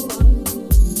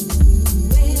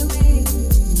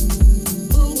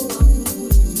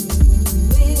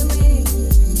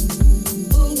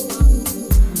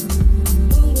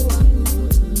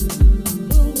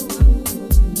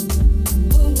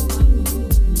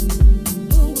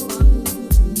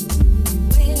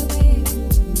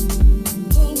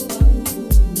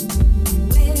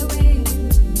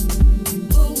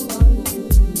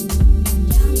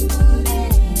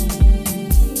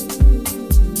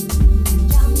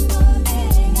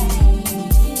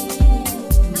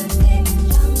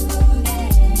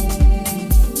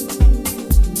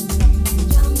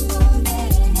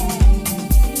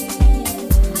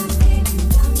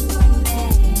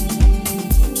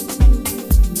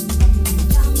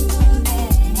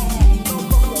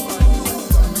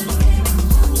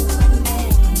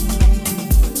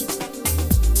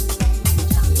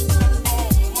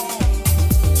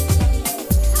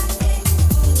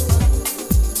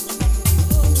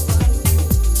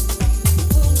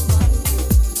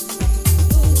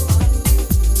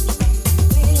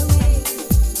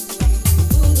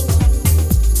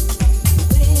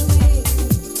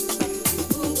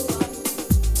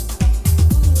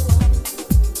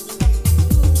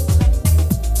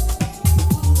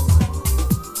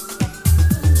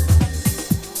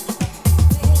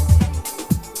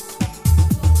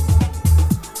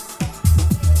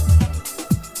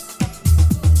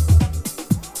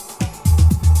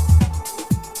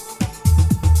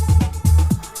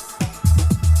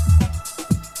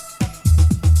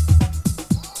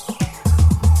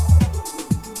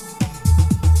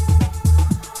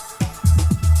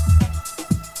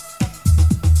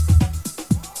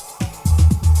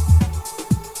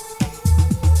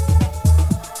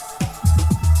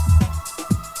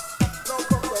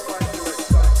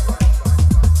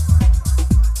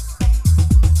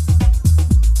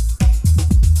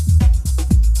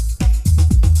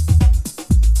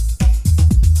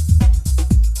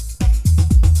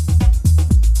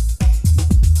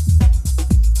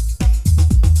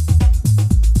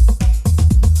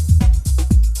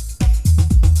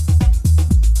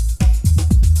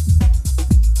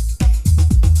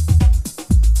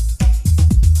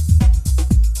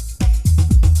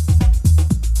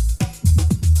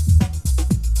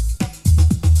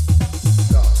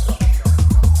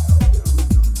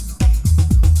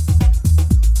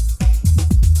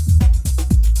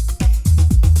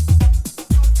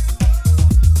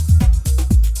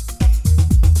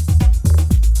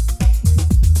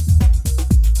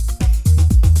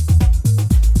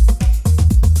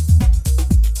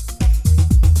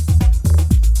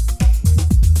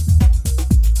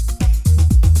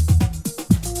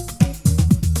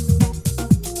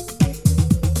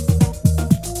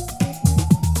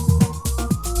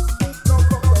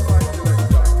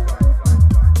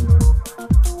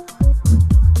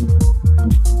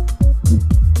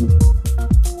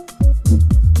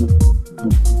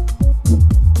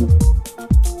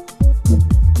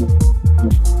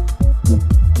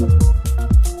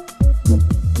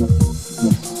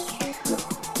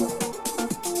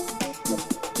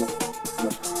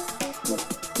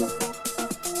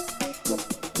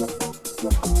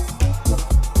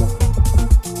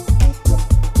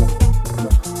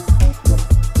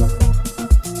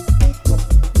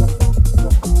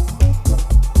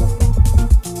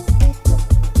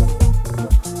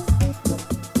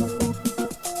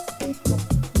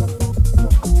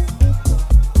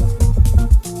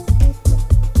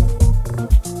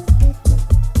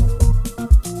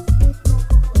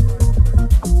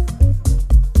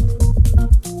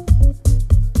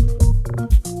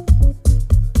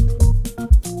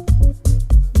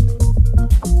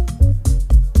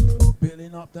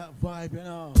 vibe, you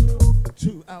know.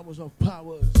 2 hours of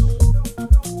powers.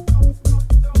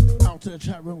 Out to the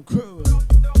chat room crew.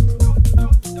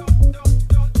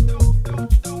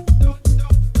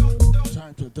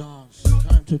 Time to dance,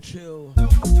 time to chill.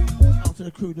 Out to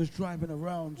the crew that's driving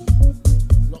around.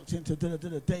 Locked into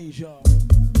the Deja.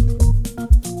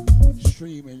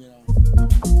 Streaming, you know.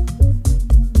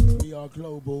 We are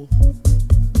global.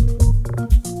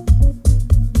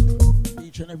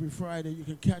 Each and every Friday you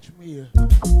can catch me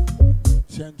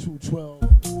 10 to 12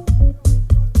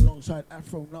 alongside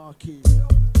Afro Narky.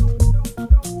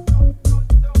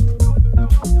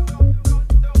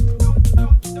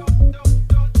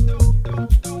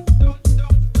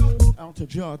 Out to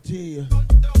Jardy.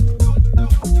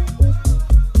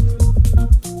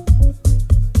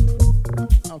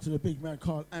 Out to the big man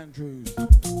Carl Andrews.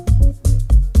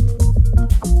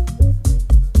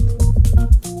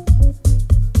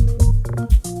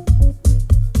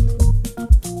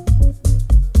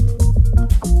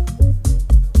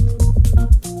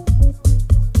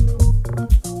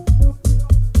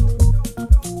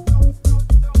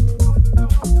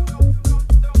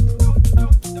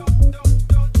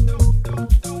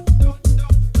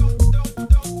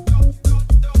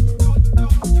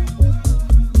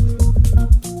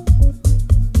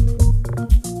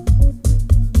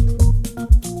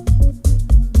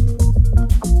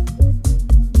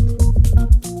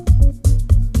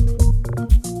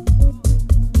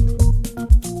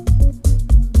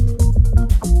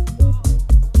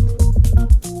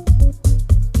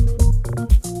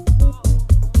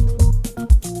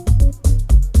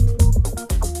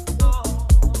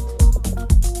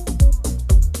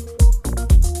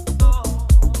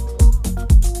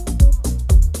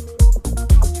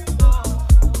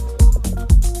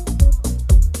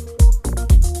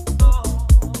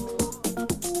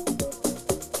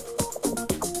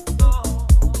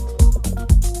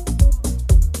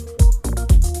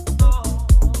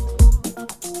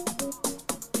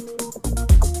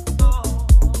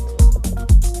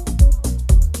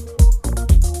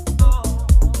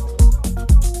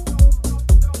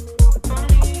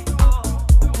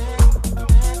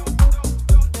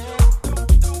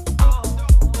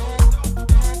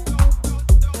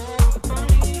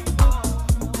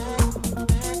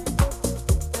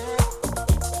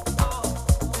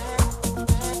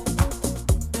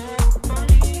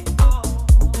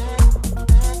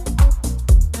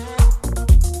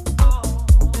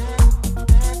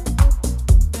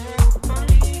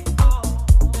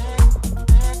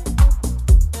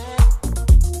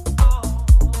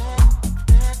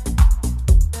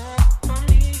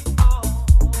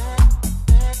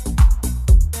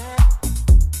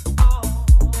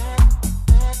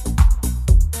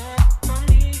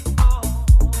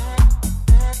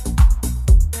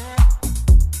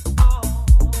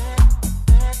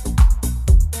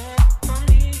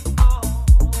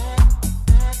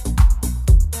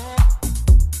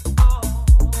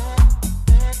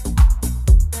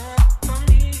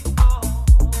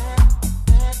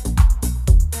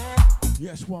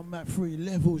 Map 3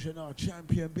 levels in our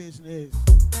champion business.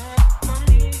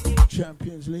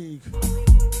 Champions League.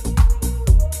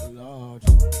 Lord.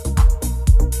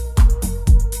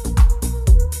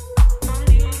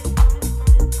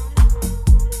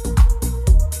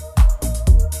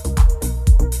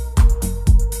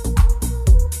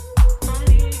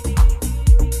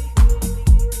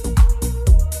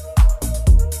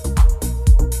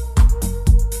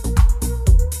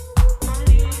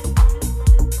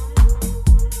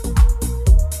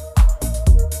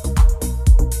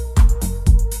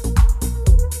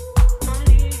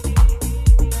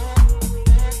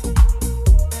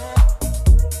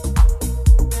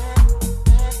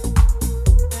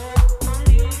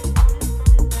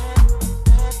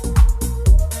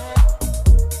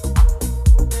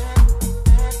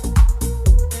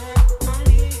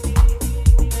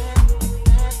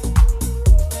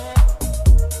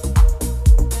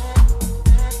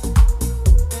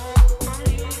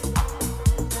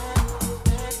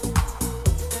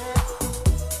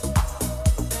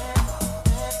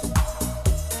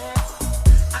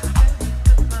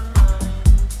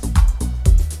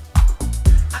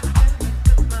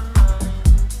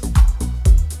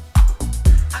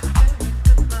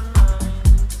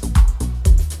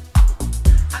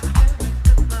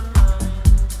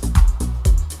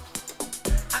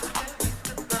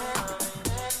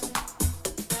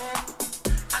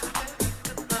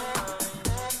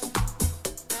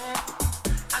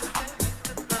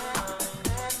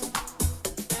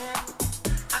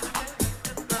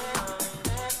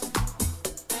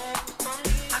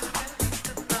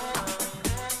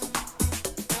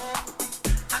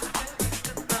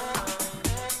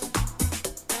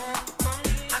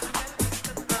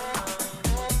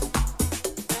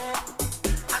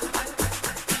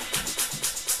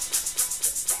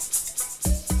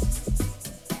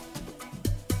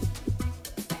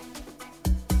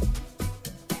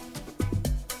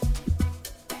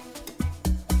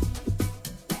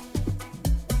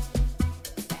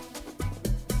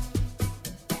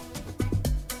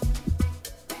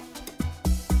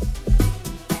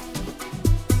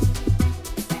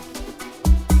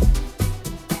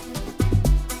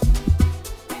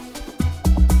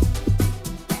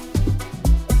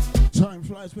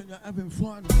 When you're having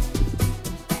fun.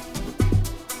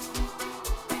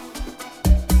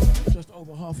 Just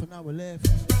over half an hour left.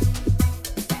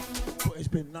 But it's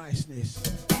been niceness,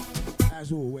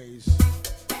 as always.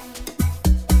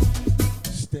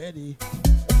 Steady,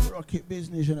 rocket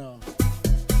business, you know.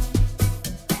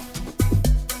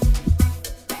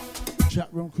 Chat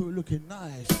room crew looking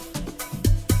nice.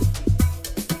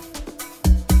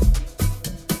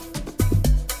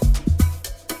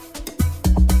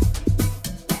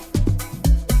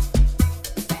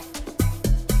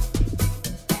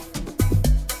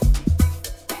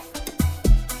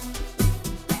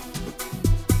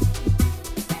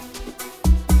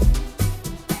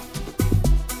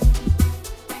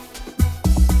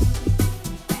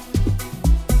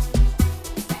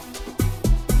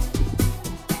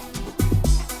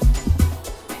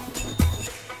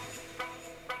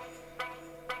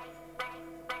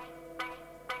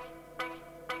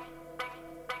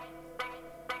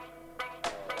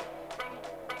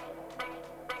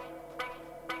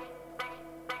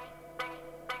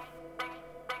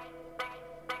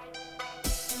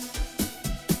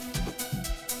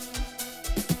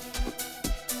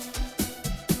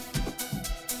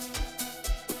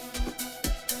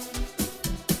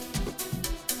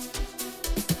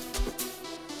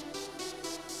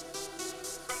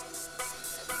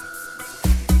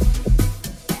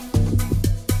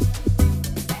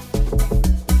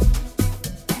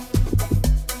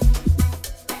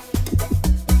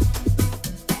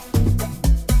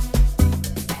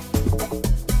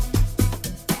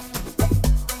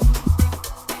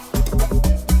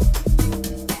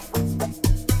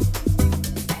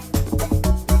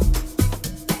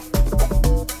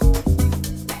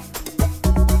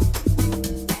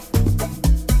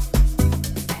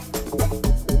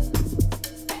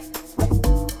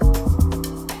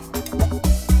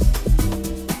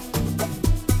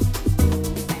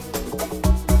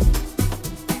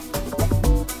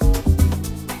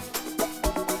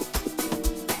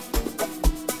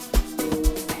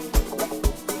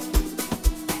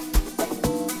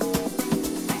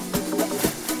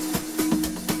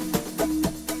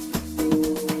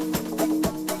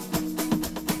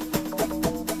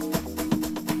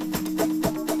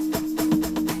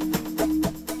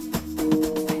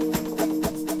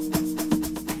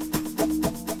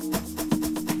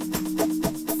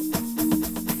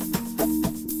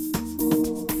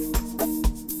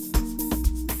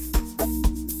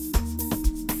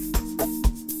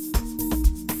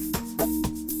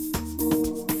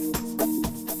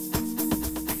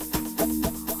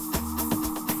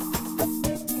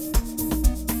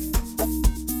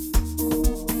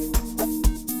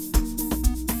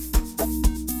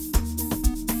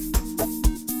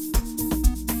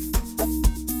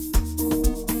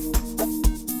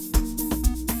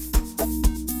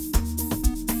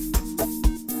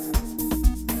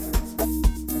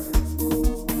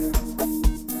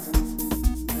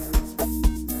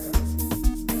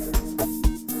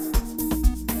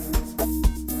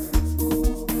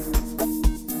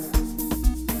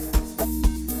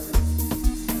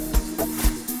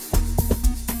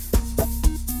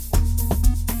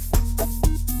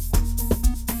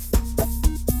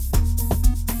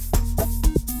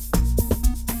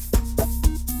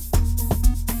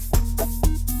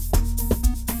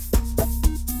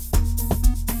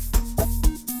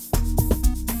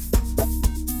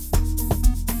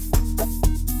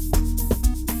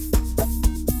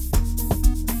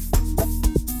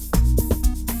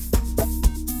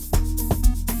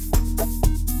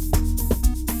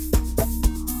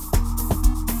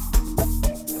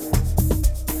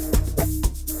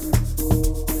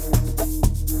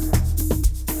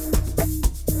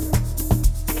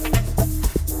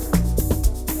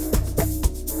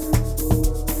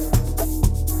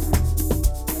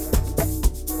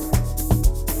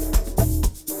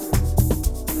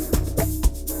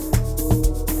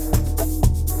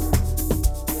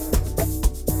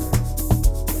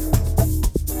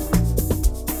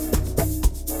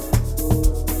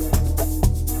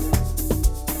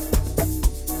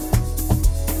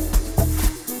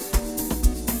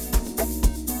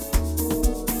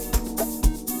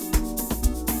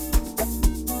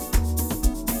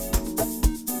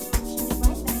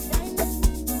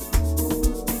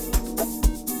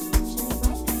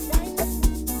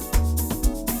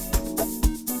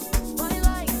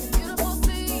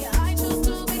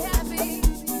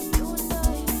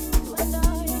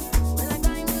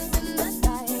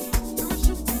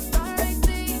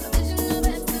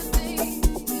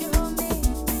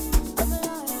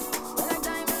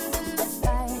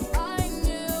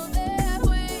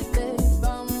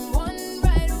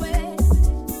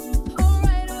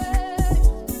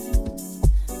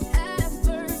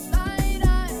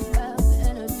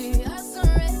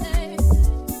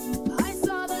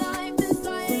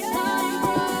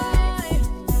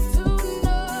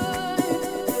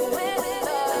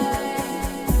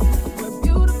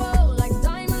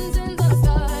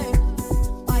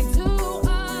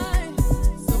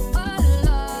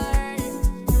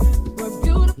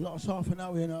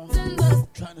 you know.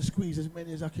 Trying to squeeze as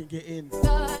many as I can get in.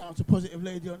 Out to Positive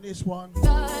Lady on this one.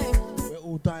 We're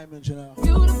all diamonds, you know.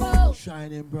 Beautiful.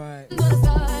 Shining bright.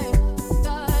 Like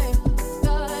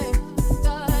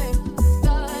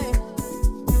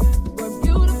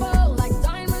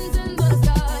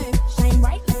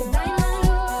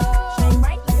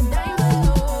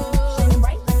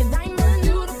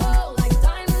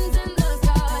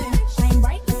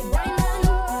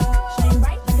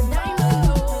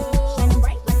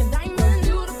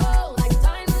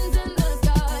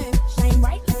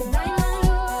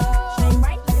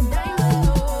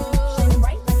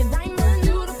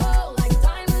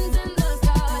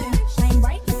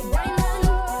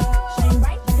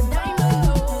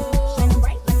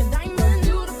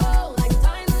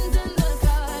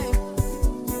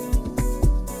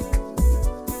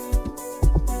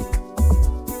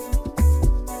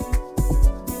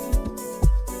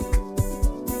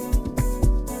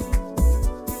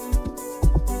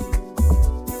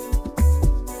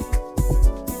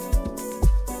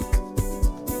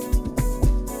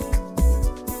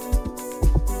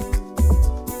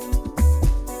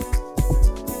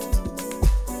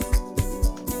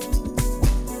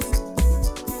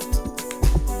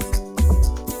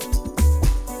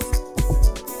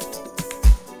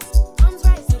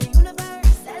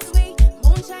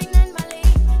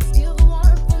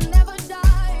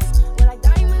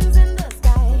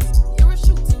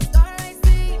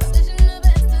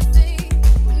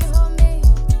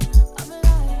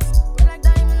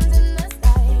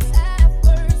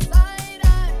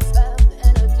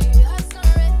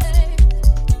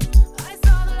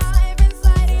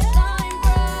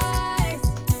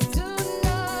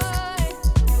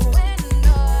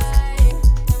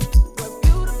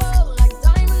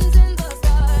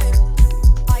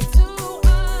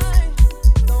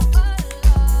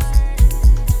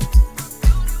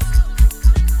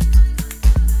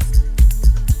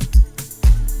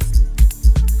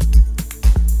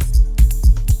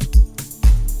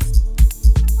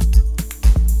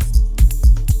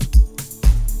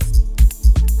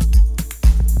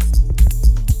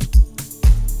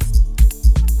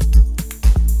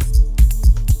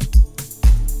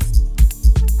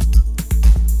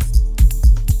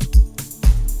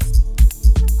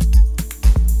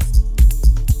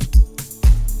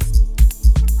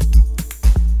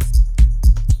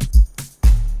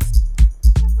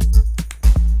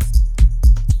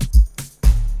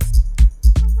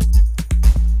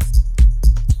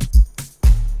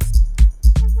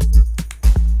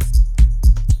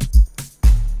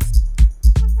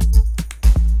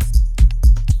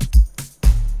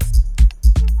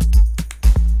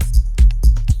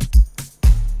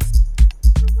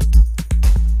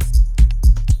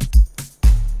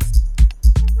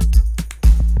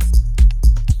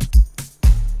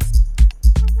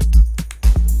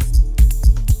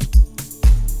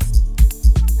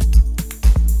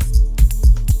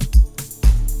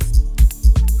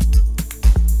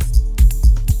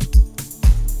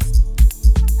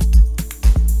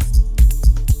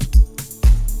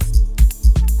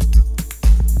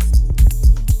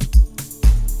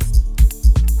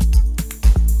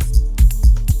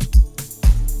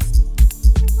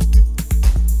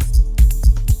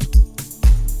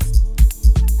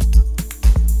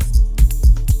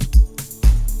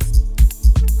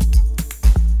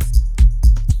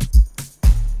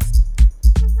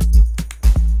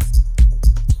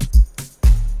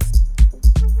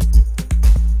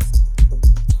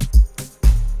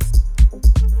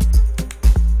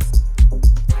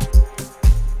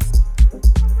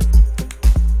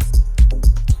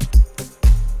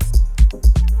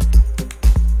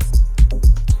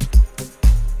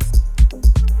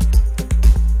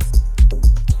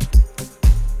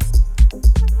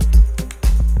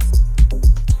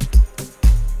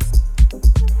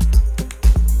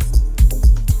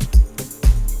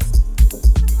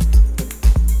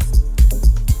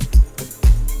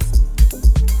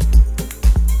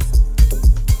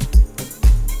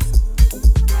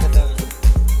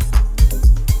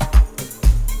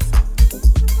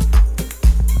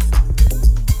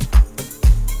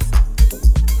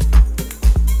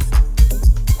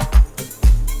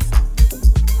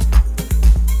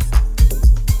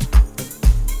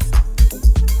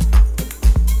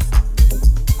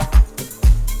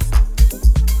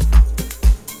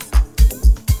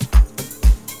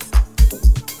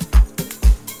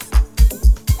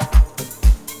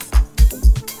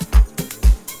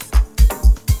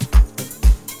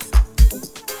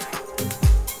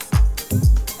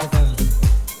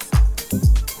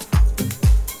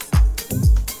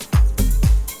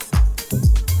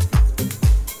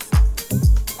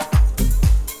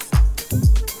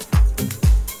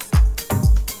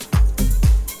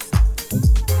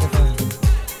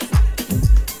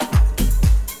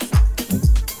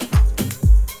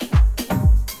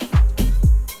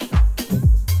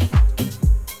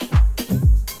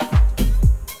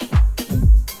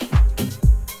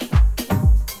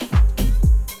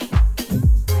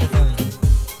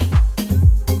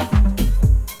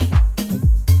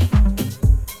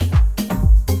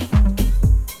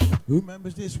Who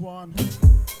remembers this one?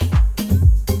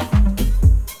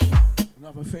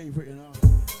 Another favourite, you know.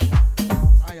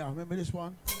 Ah, yeah, remember this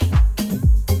one?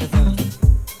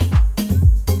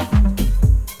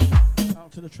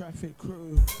 Out to the traffic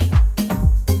crew.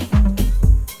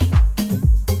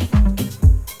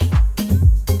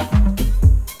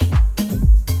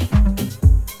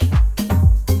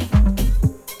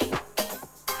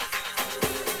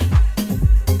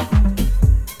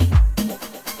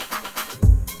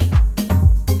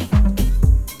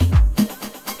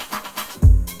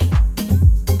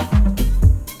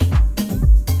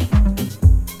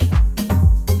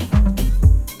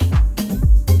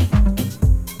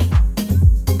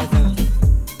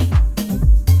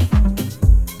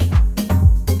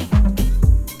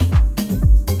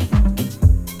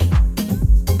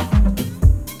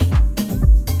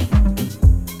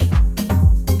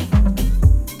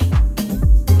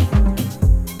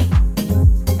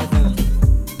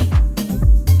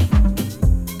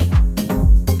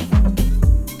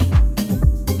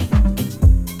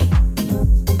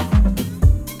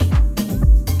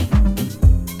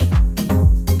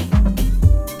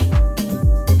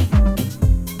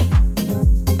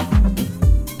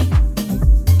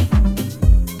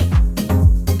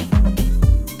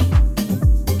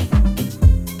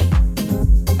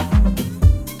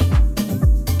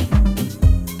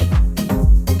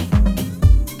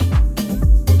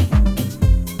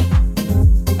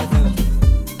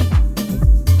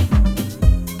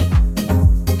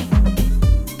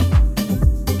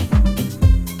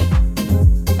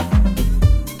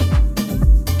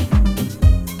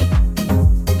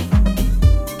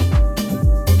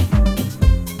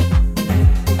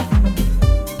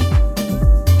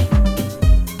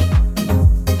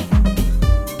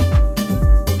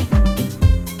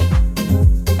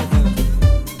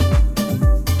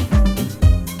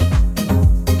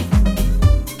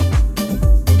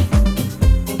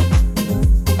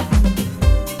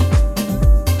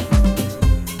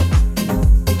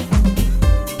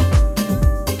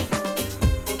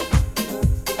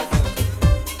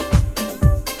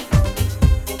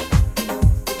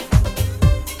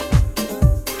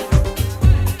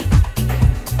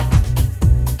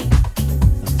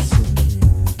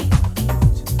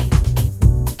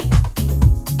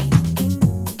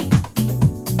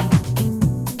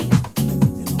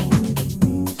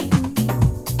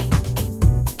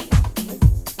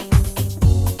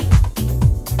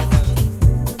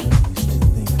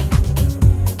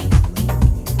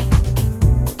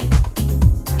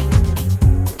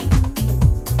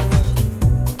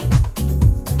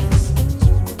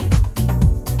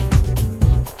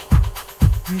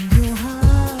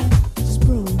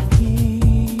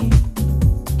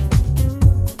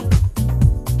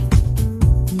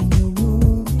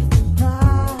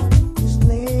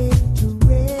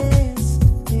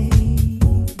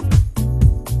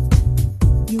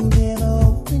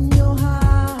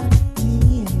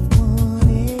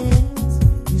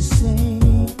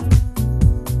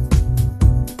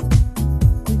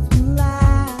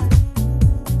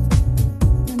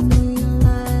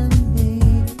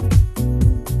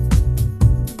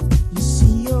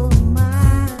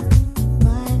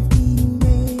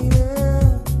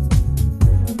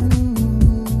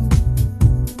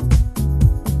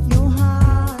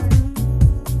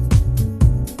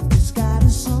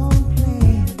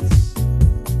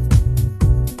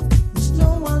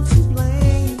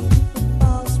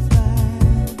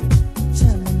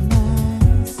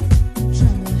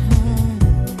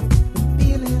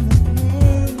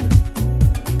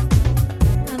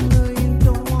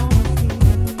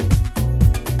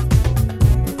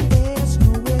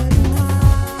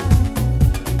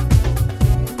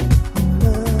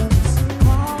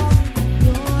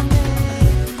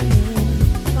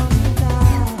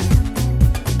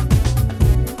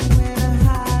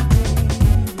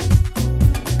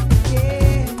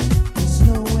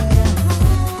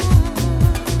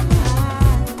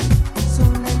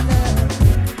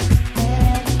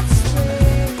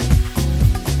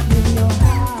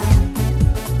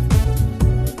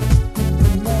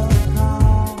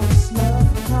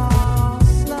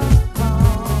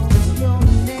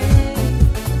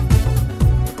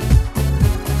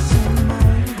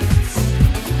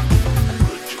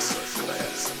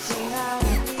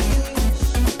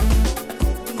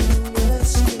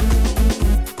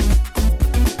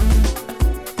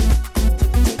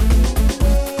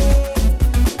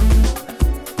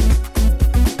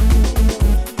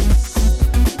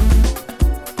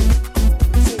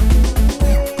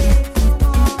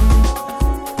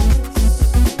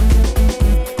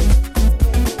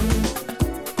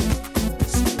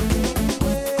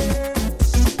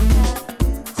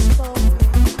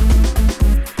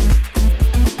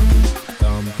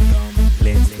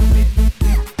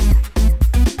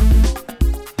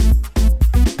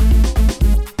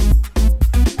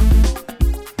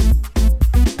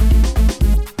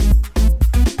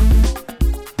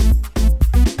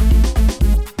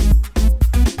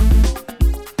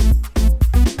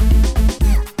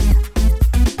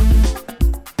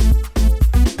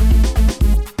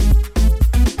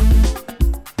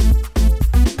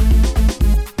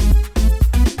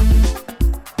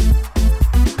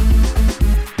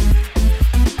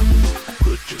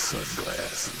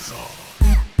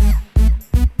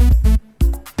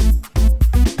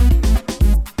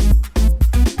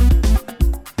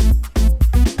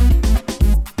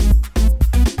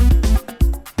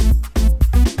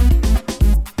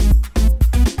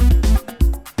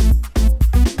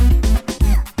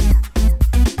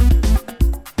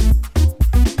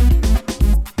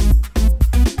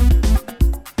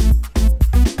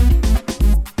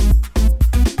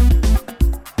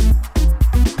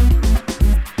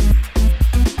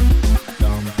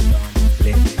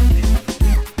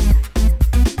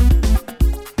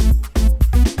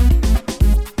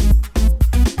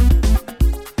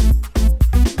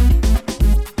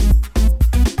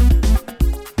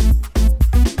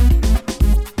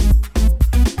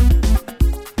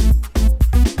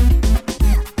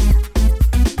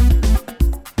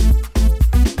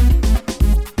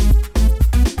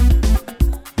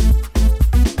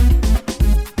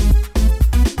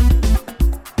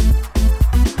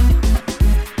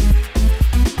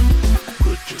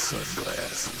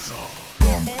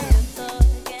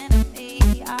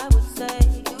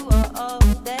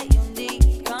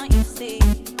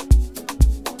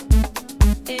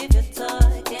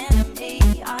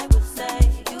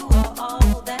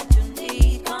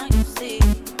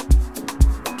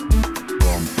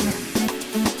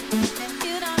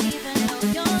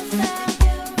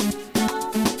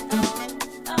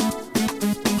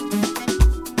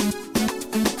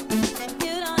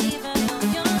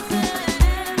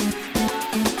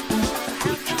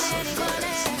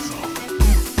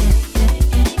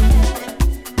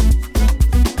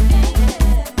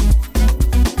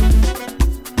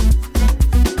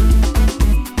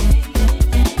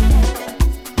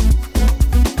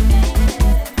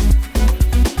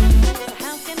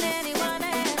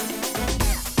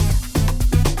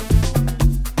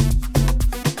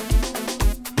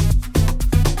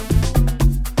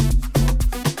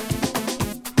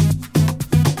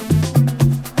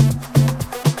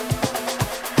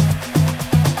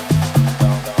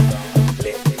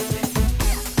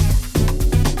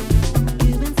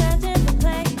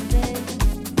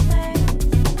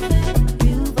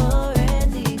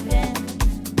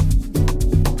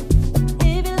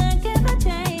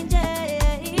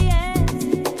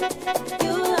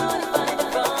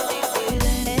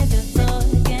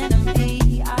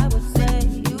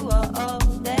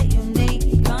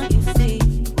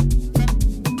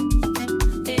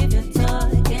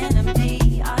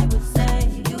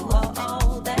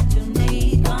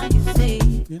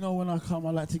 I come,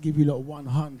 I like to give you like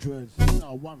 100,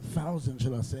 no, 1,000,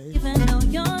 shall I say. Even though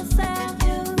yourself,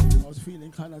 I was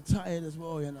feeling kind of tired as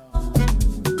well, you know.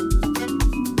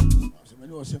 So I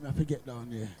know I forget down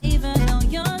there. even though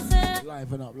yourself,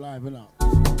 Liven up, liven up.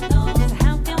 knows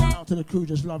how can Out to the crew,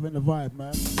 just loving the vibe,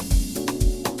 man.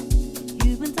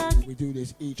 you've been talking, We do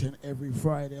this each and every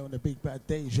Friday on the Big Bad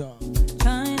Deja.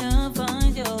 trying to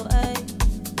find your way.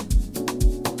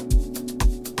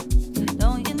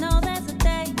 Don't you know that's a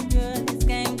dangerous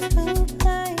game to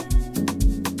play?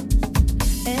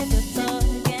 If you're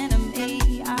talking to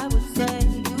me, I would say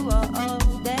you are all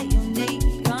that you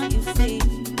need. Can't you see?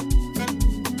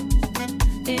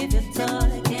 If you're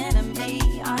talking to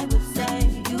me, I would say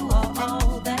you are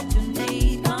all that you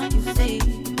need. Can't you see?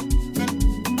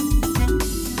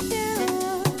 You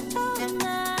don't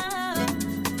know.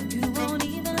 You won't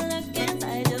even look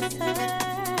inside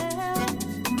yourself.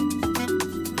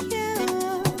 You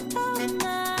don't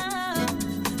know.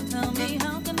 Tell me,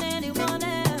 how can anyone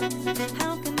else?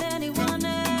 How can anyone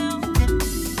else?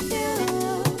 You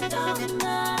don't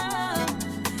know.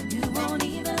 You won't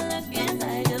even look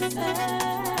inside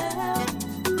yourself.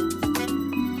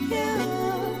 You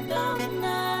don't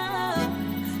know.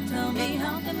 Tell me,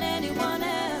 how can anyone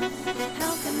else?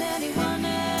 How can anyone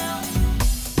else?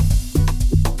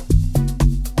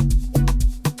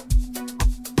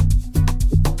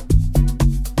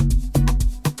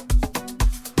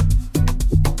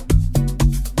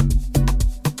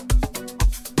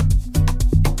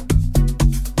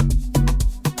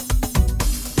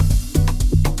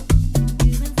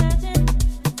 You've been searching.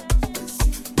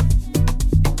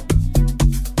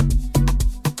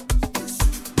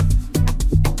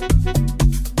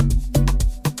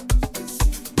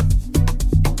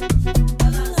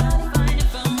 Find it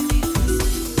from me.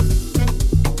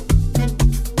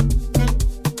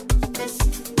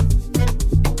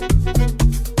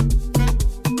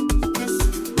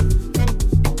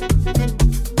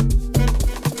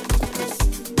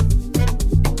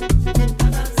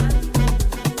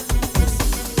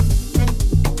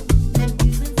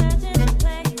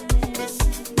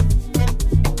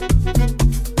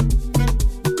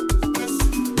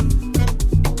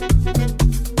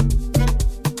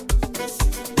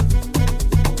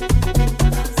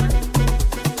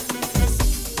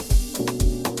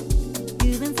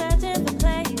 You've been searching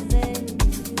places. You've been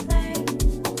searching for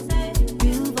places.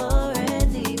 You've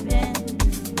already been.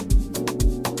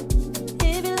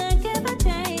 If you're looking for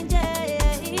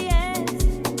changes,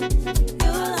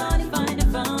 you'll only find it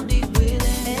found deep within.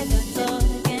 If you're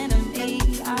talking to me,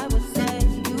 I would say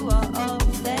you are all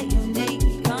that you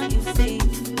need. Can't you see?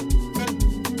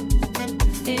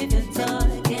 If you're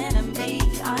talking to me,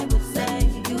 I would say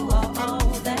you are all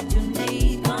that you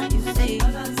need. Can't you see?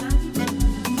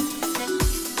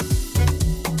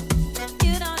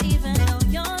 You don't even know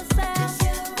yourself.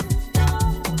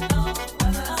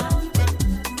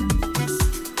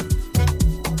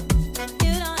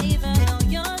 You don't even know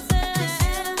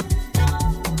yourself.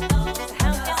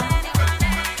 How can anyone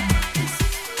else?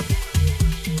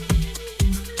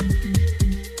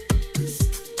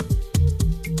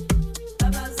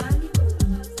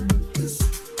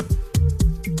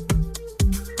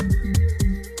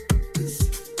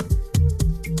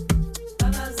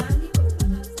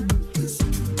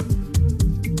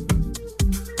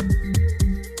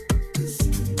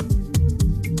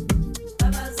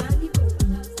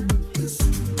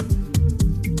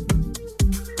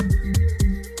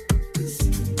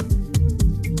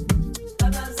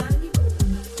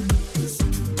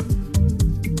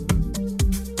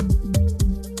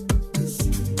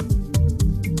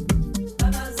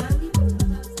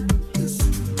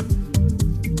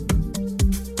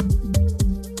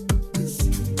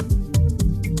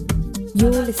 You're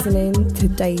listening to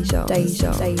Deja.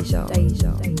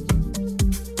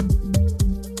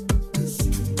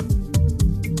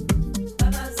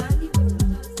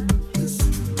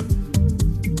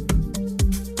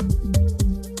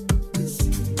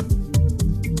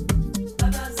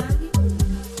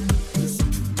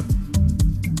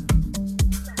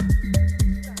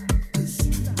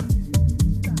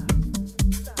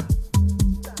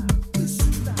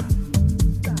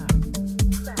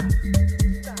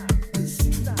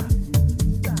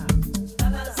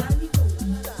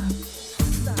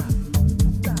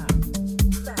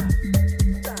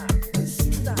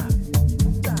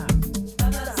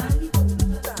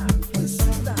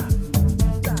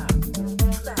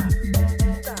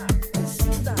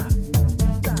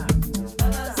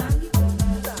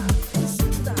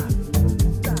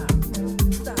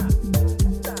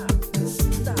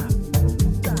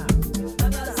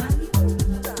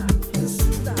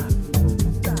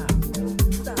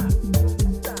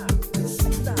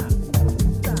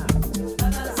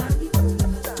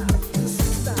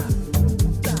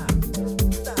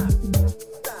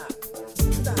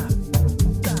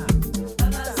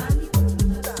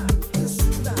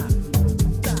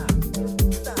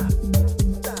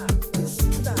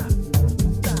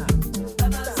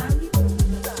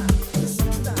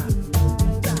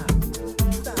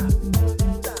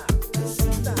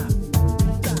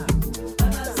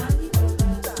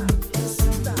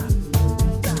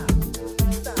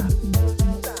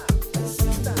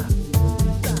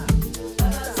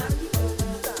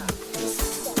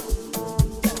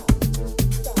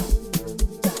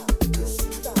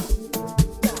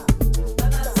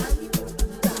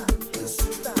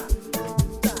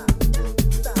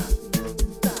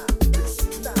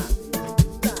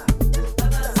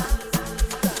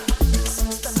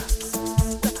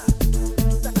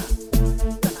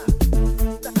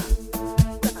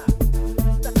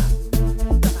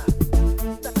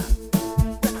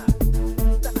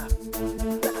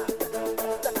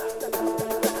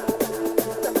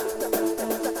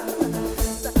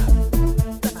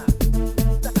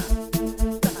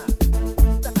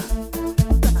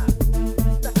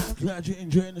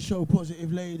 enjoying the show,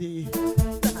 Positive Lady.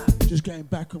 Just getting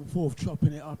back and forth,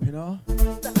 chopping it up, you know.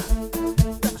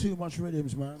 Too much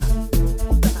rhythms, man.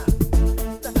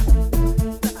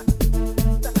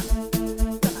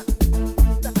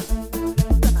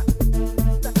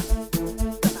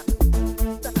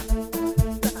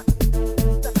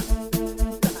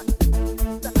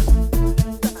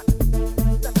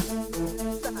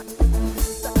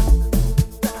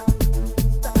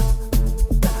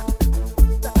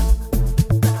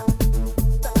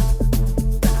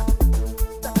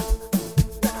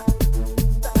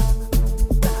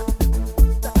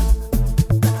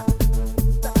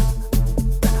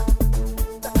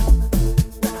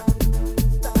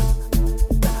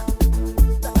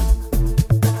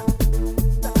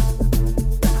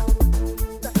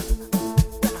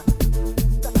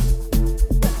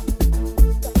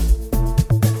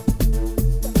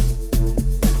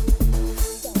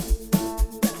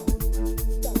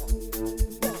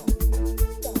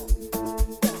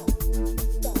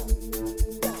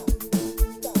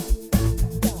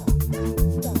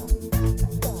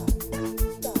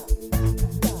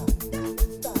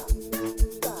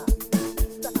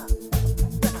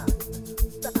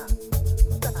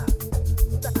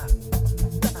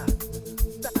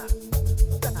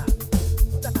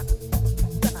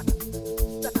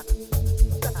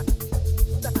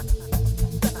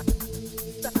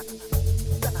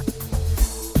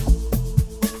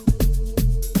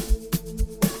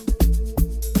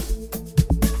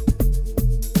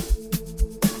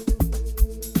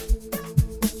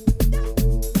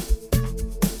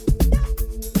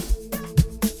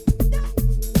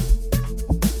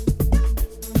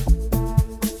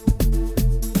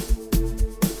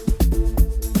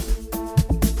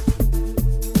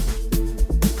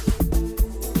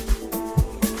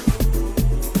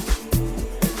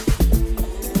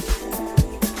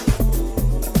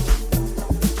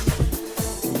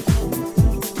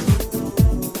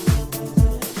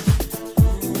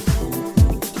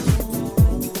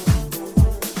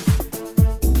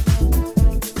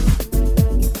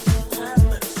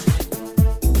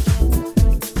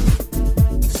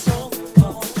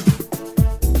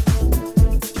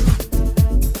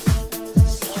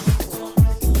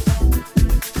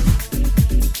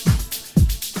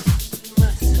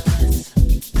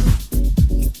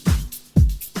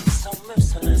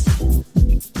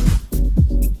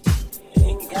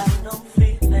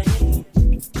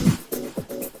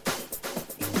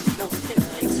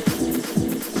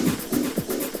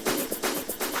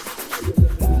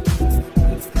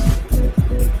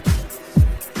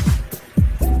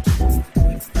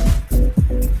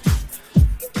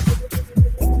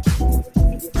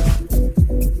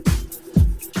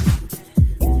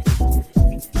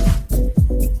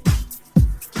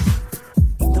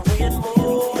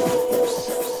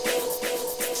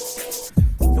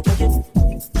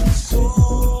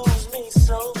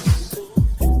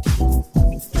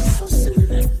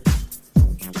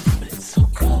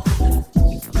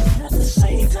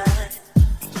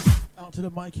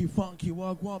 Mikey Funky,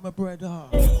 Wagwan, my brother.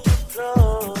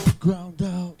 Ground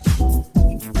out.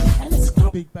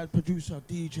 Big bad producer,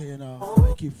 DJ, and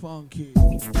Mikey Funky.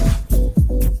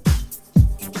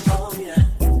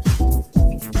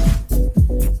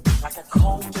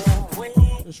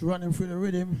 Just running through the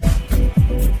rhythm.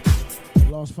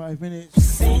 Last 5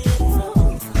 minutes.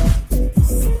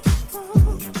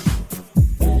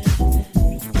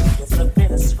 It's a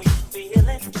bittersweet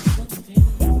feeling.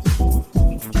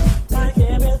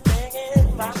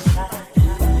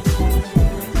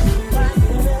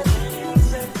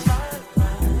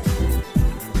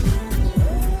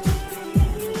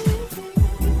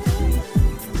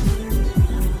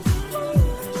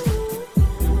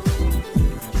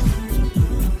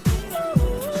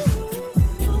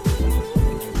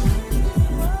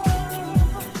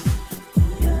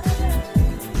 Yeah.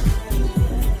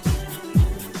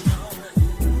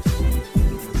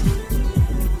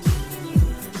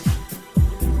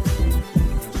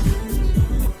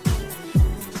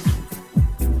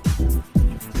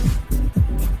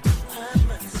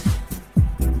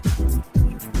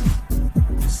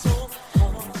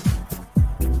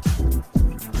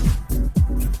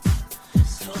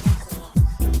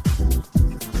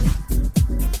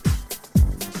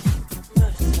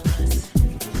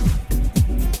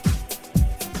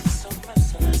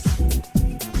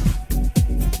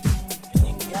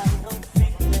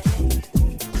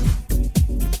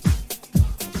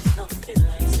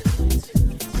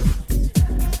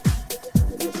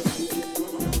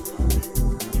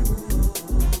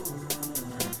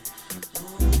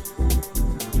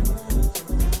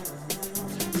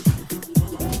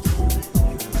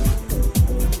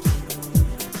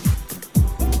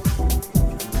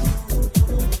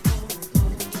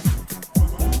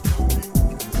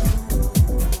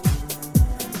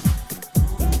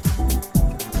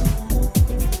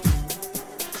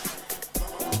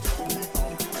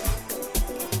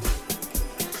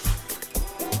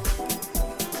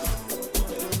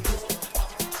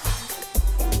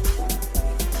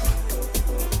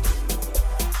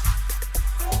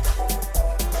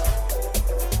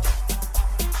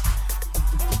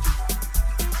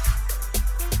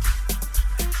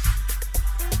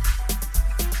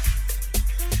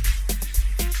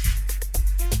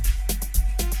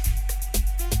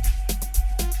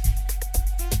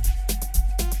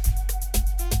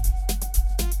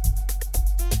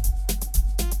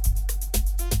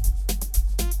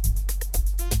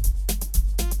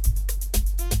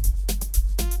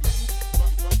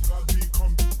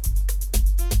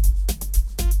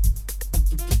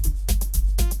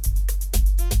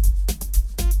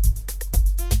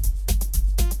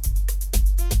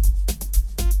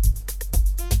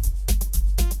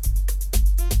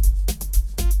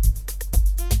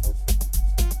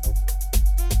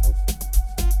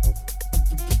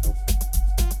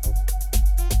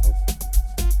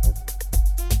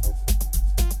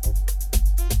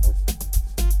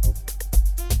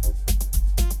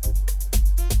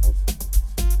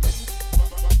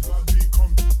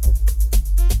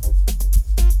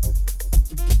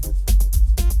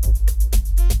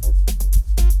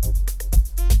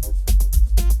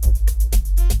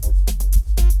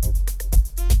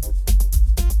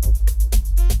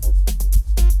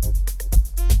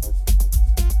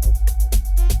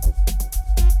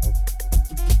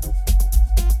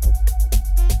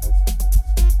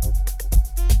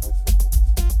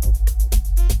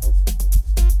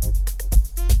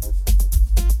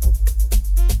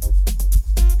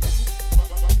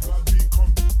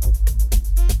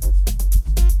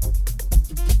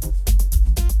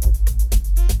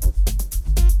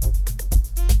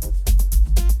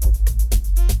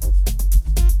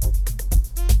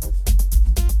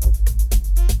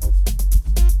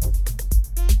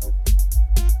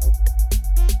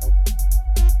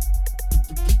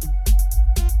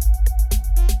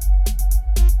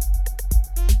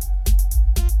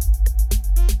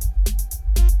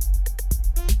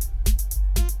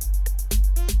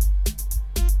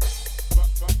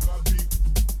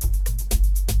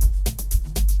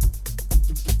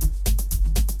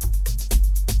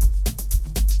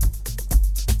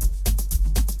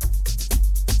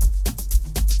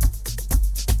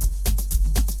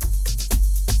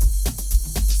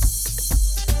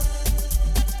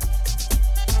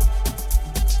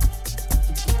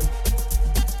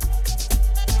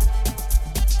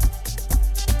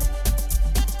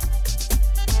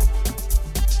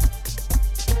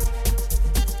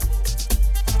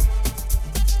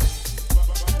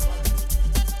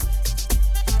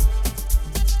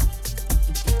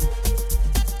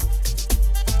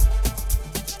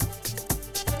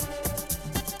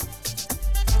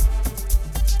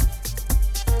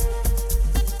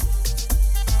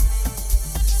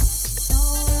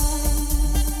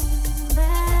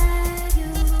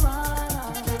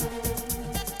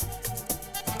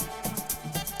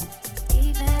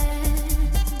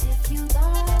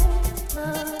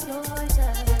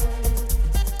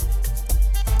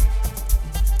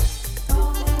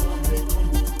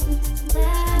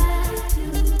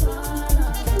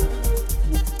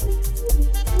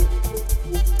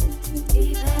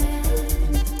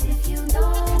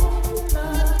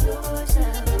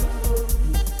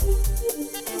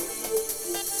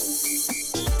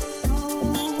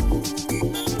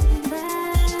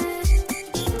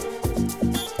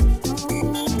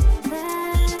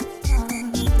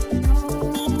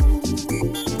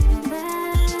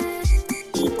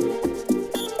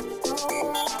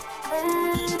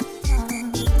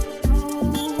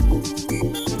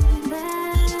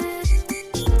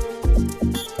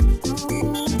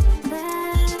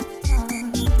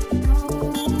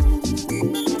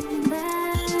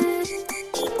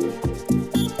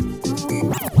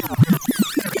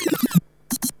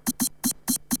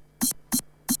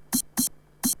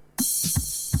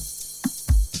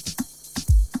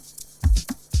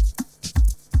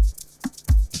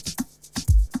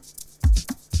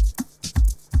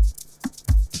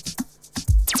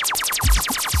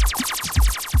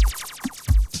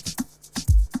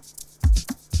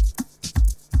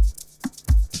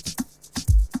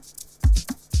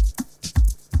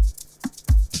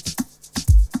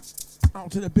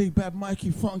 Out to the big bad Mikey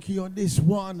Funky on this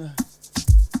one.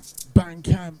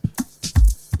 Bandcamp.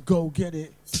 Go get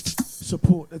it.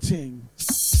 Support the ting.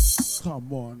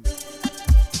 Come on.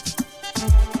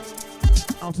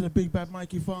 Out to the big bad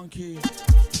Mikey Funky.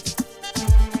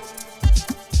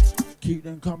 Keep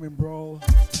them coming, bro.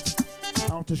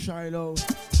 Out to Shiloh.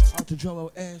 Out to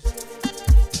Joel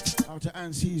S. Out to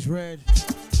Ansie's Red.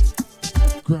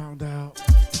 Ground out.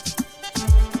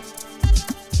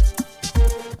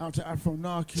 Out to Afro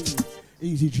Naki.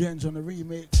 Easy Gens on the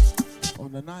remix.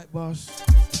 On the night bus.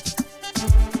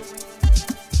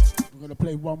 I'm gonna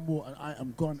play one more and I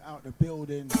am gone out the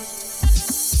building.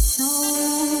 Know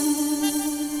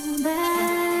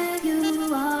that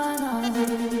you are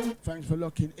loved. Thanks for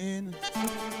locking in.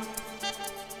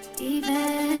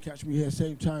 Even Catch me here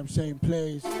same time, same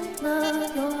place.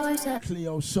 love yourself.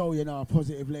 Cleo Soul, you know,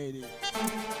 positive lady.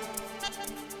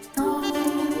 Know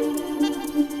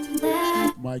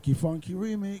that Mikey Funky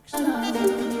remix.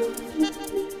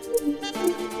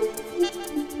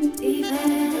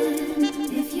 even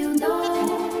if you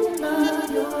don't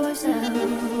love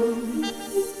yourself.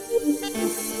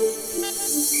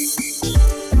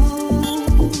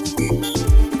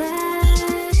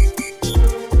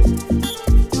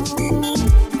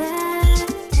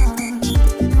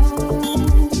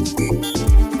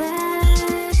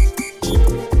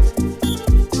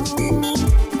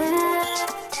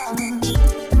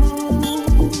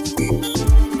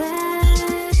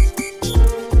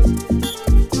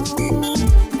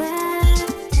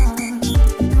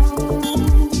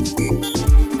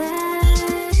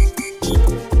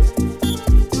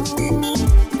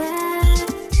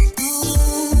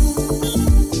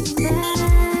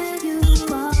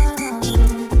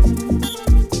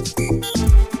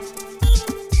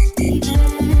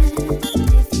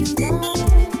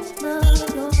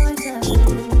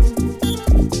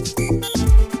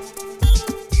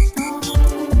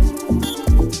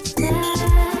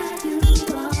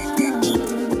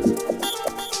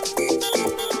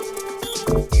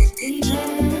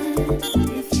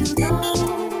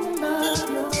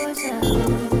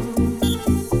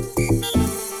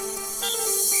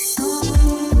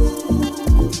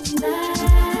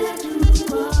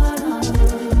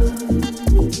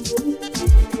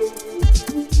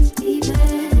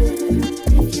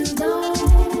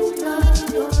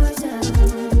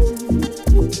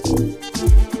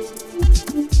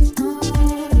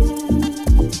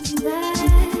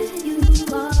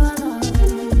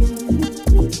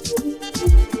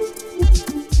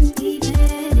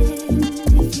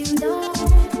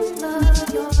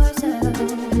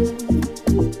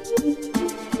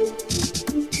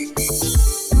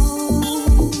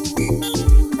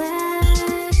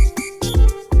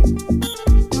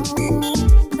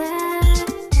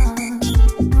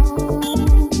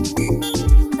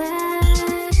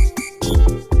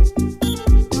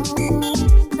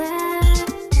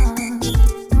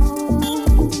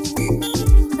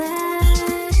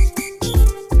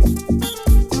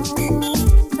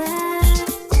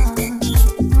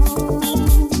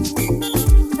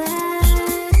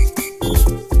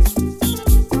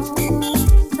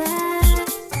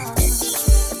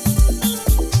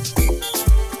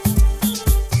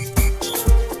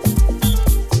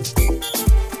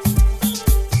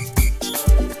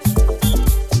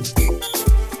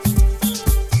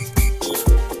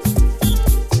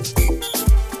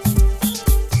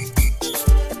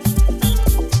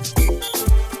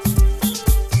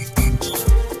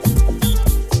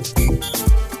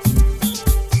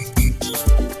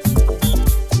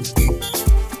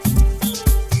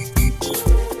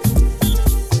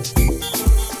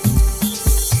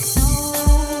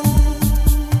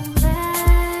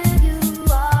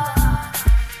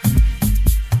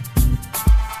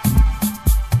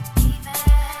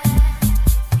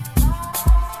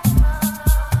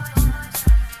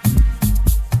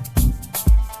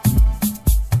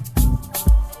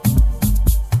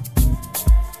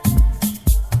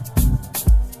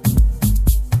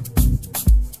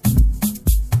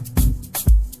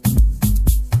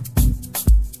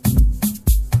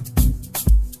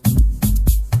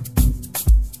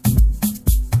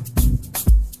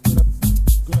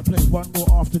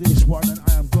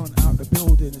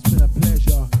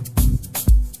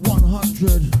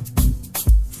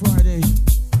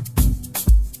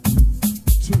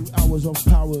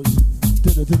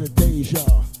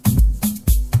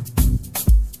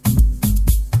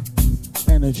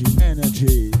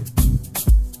 Energy.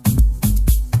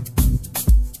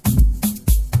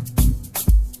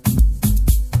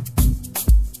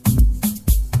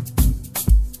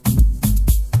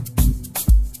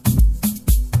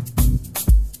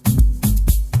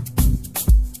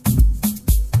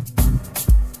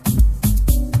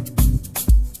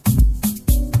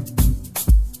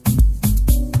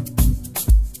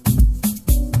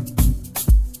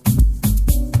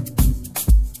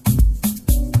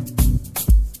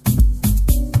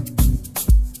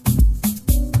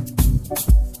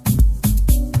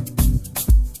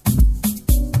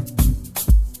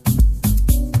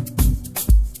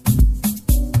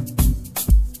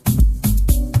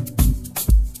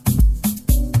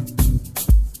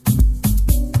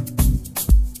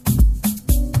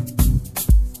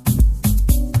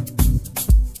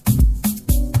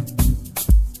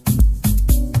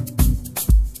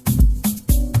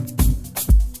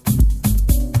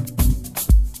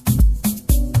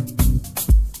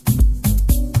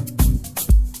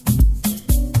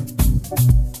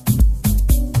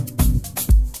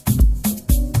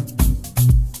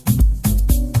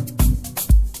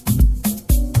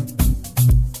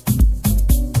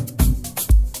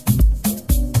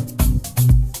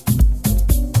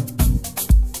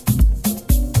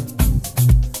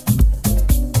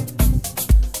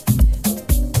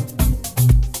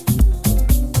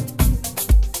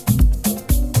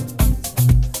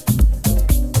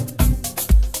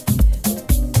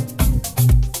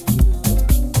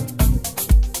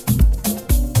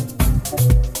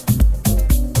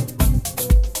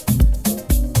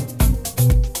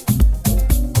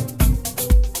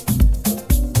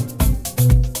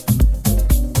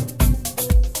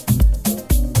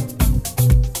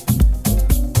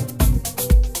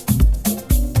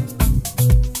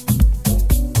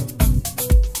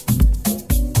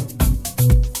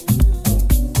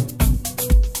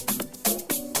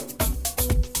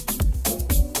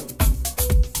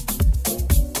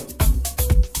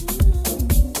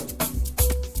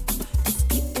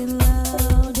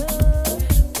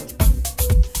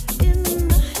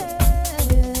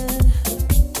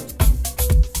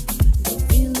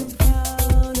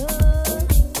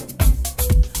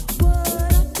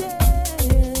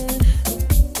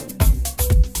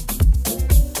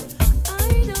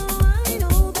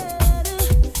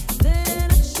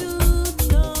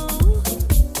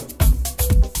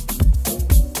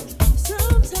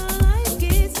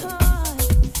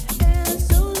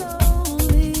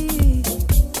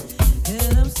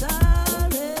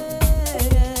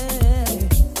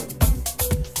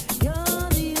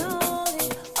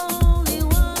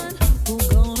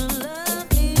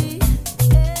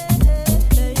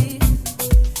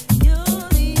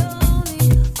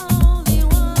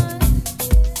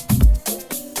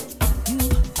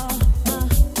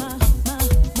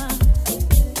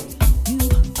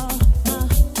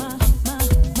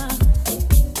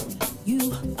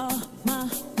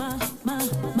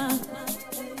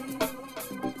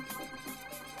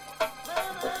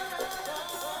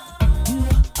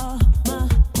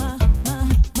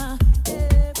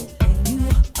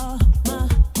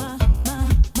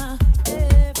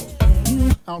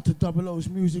 Out to Double O's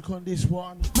music on this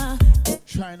one.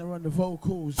 Trying to run the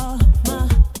vocals.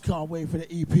 Can't wait for the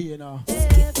EP, you know.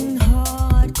 It's getting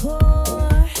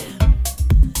hardcore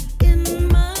in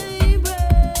my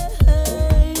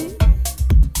brain.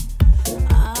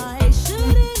 I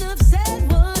shouldn't have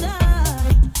said what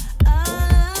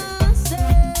I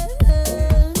said.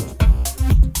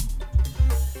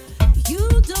 You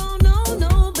don't know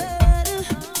no better.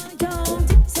 Don't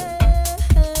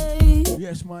dictate.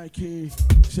 Yes, Mikey.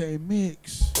 Say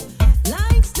mix.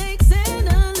 Like snakes in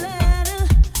a ladder,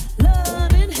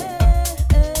 love and hate.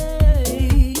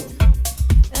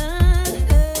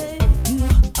 You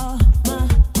are my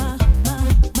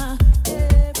everything.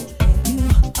 You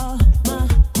are my everything.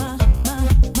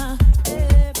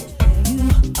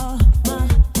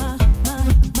 You are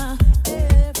my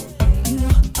everything.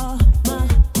 You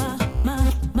are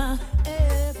my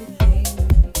everything.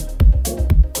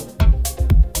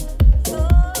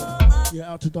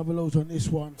 Yeah, out to Double O's on this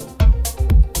one.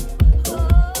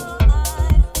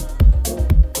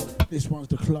 This one's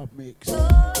the club mix.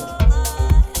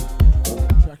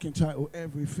 Track entitled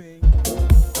Everything.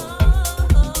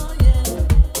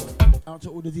 Out to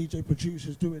all the DJ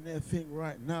producers doing their thing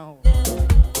right now.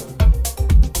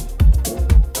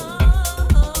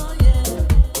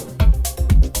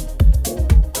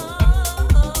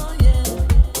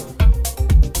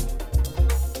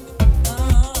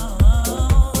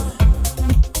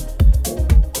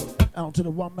 Out to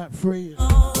the One Map 3.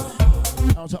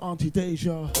 Out to Auntie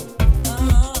Deja.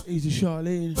 Easy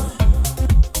Charlene.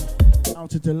 Out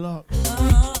to Deluxe.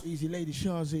 Easy Lady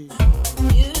Shazi.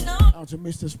 Out to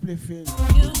Mr. Spliffin.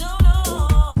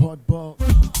 Pod Box.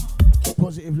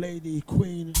 Positive Lady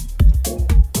Queen.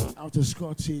 Out to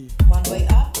Scotty. One way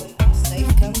up,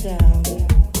 safe come down.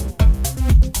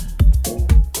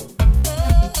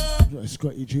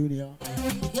 Scotty Jr.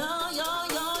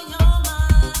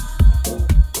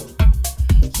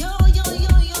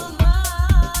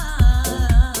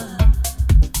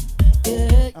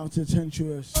 Out to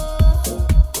Tentuous.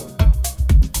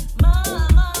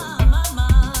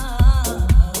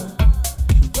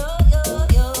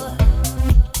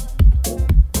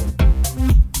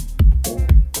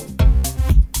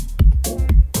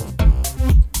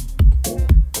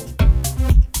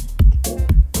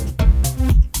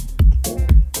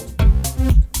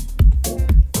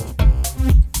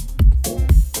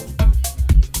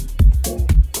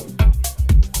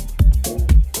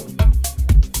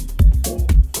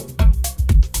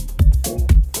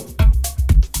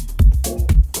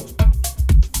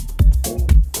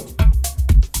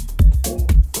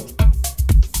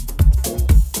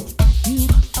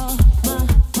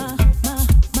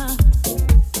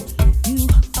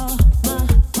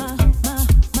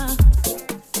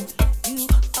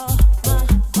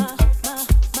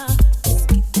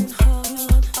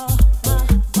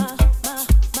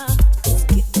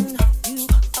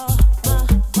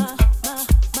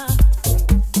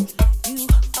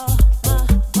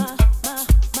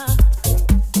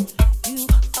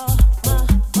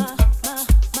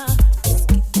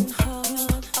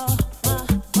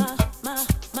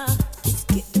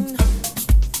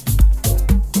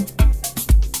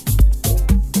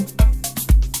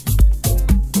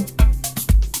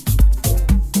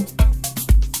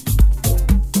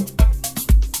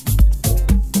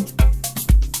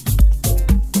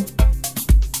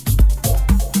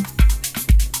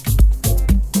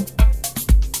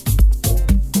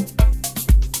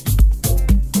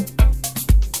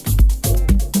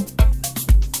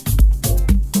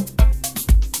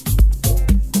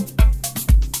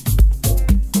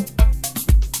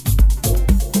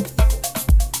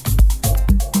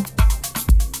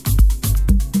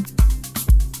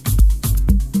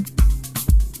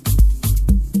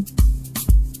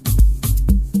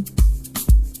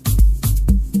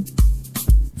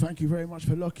 Thank you very much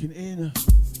for locking in.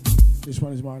 This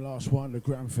one is my last one, the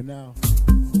grand finale.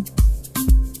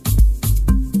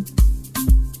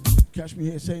 Catch me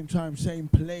here, same time, same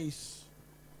place.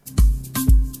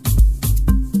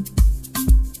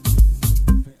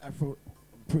 I'm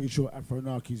pretty sure Afro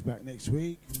Narky's back next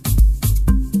week.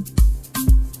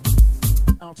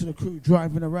 Out to the crew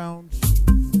driving around.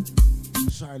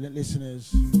 Silent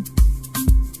listeners.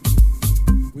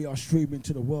 We are streaming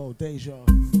to the world, Deja.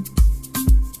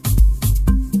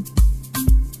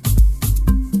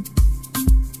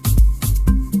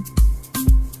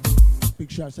 Big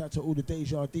shouts out to all the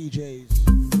Deja DJs.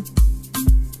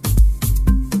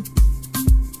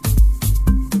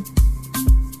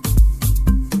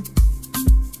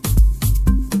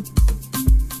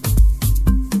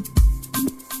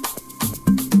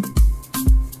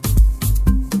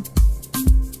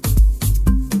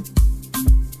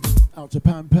 Out to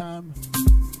Pam Pam.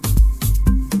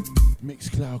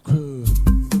 Mixcloud crew.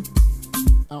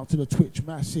 Out to the Twitch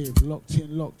massive. Locked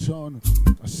in, locked on.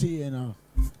 I see you now.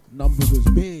 Number was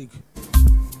big.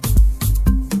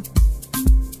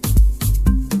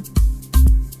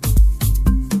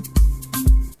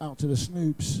 Out to the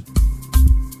Snoops.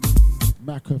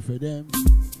 Macca for them.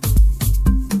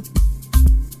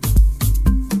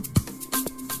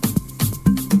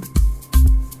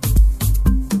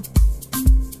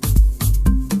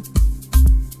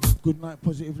 Good night,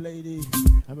 positive lady.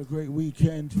 Have a great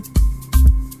weekend.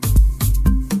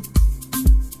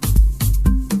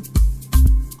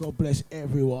 God bless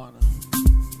everyone.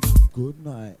 Good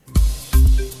night.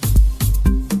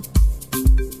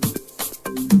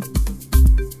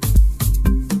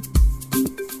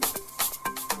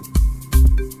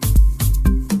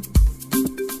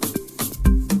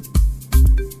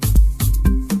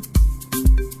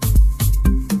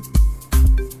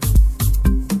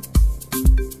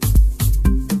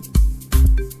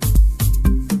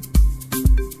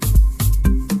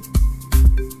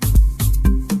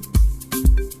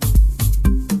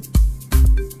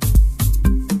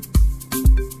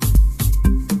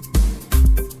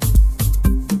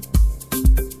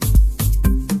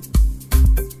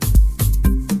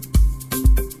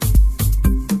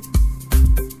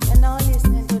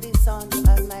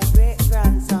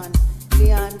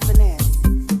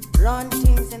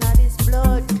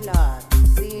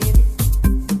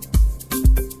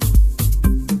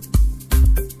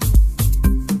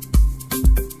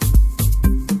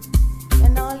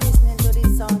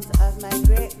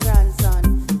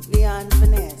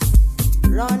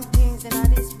 Run things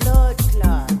in this blood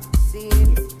clot.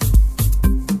 See?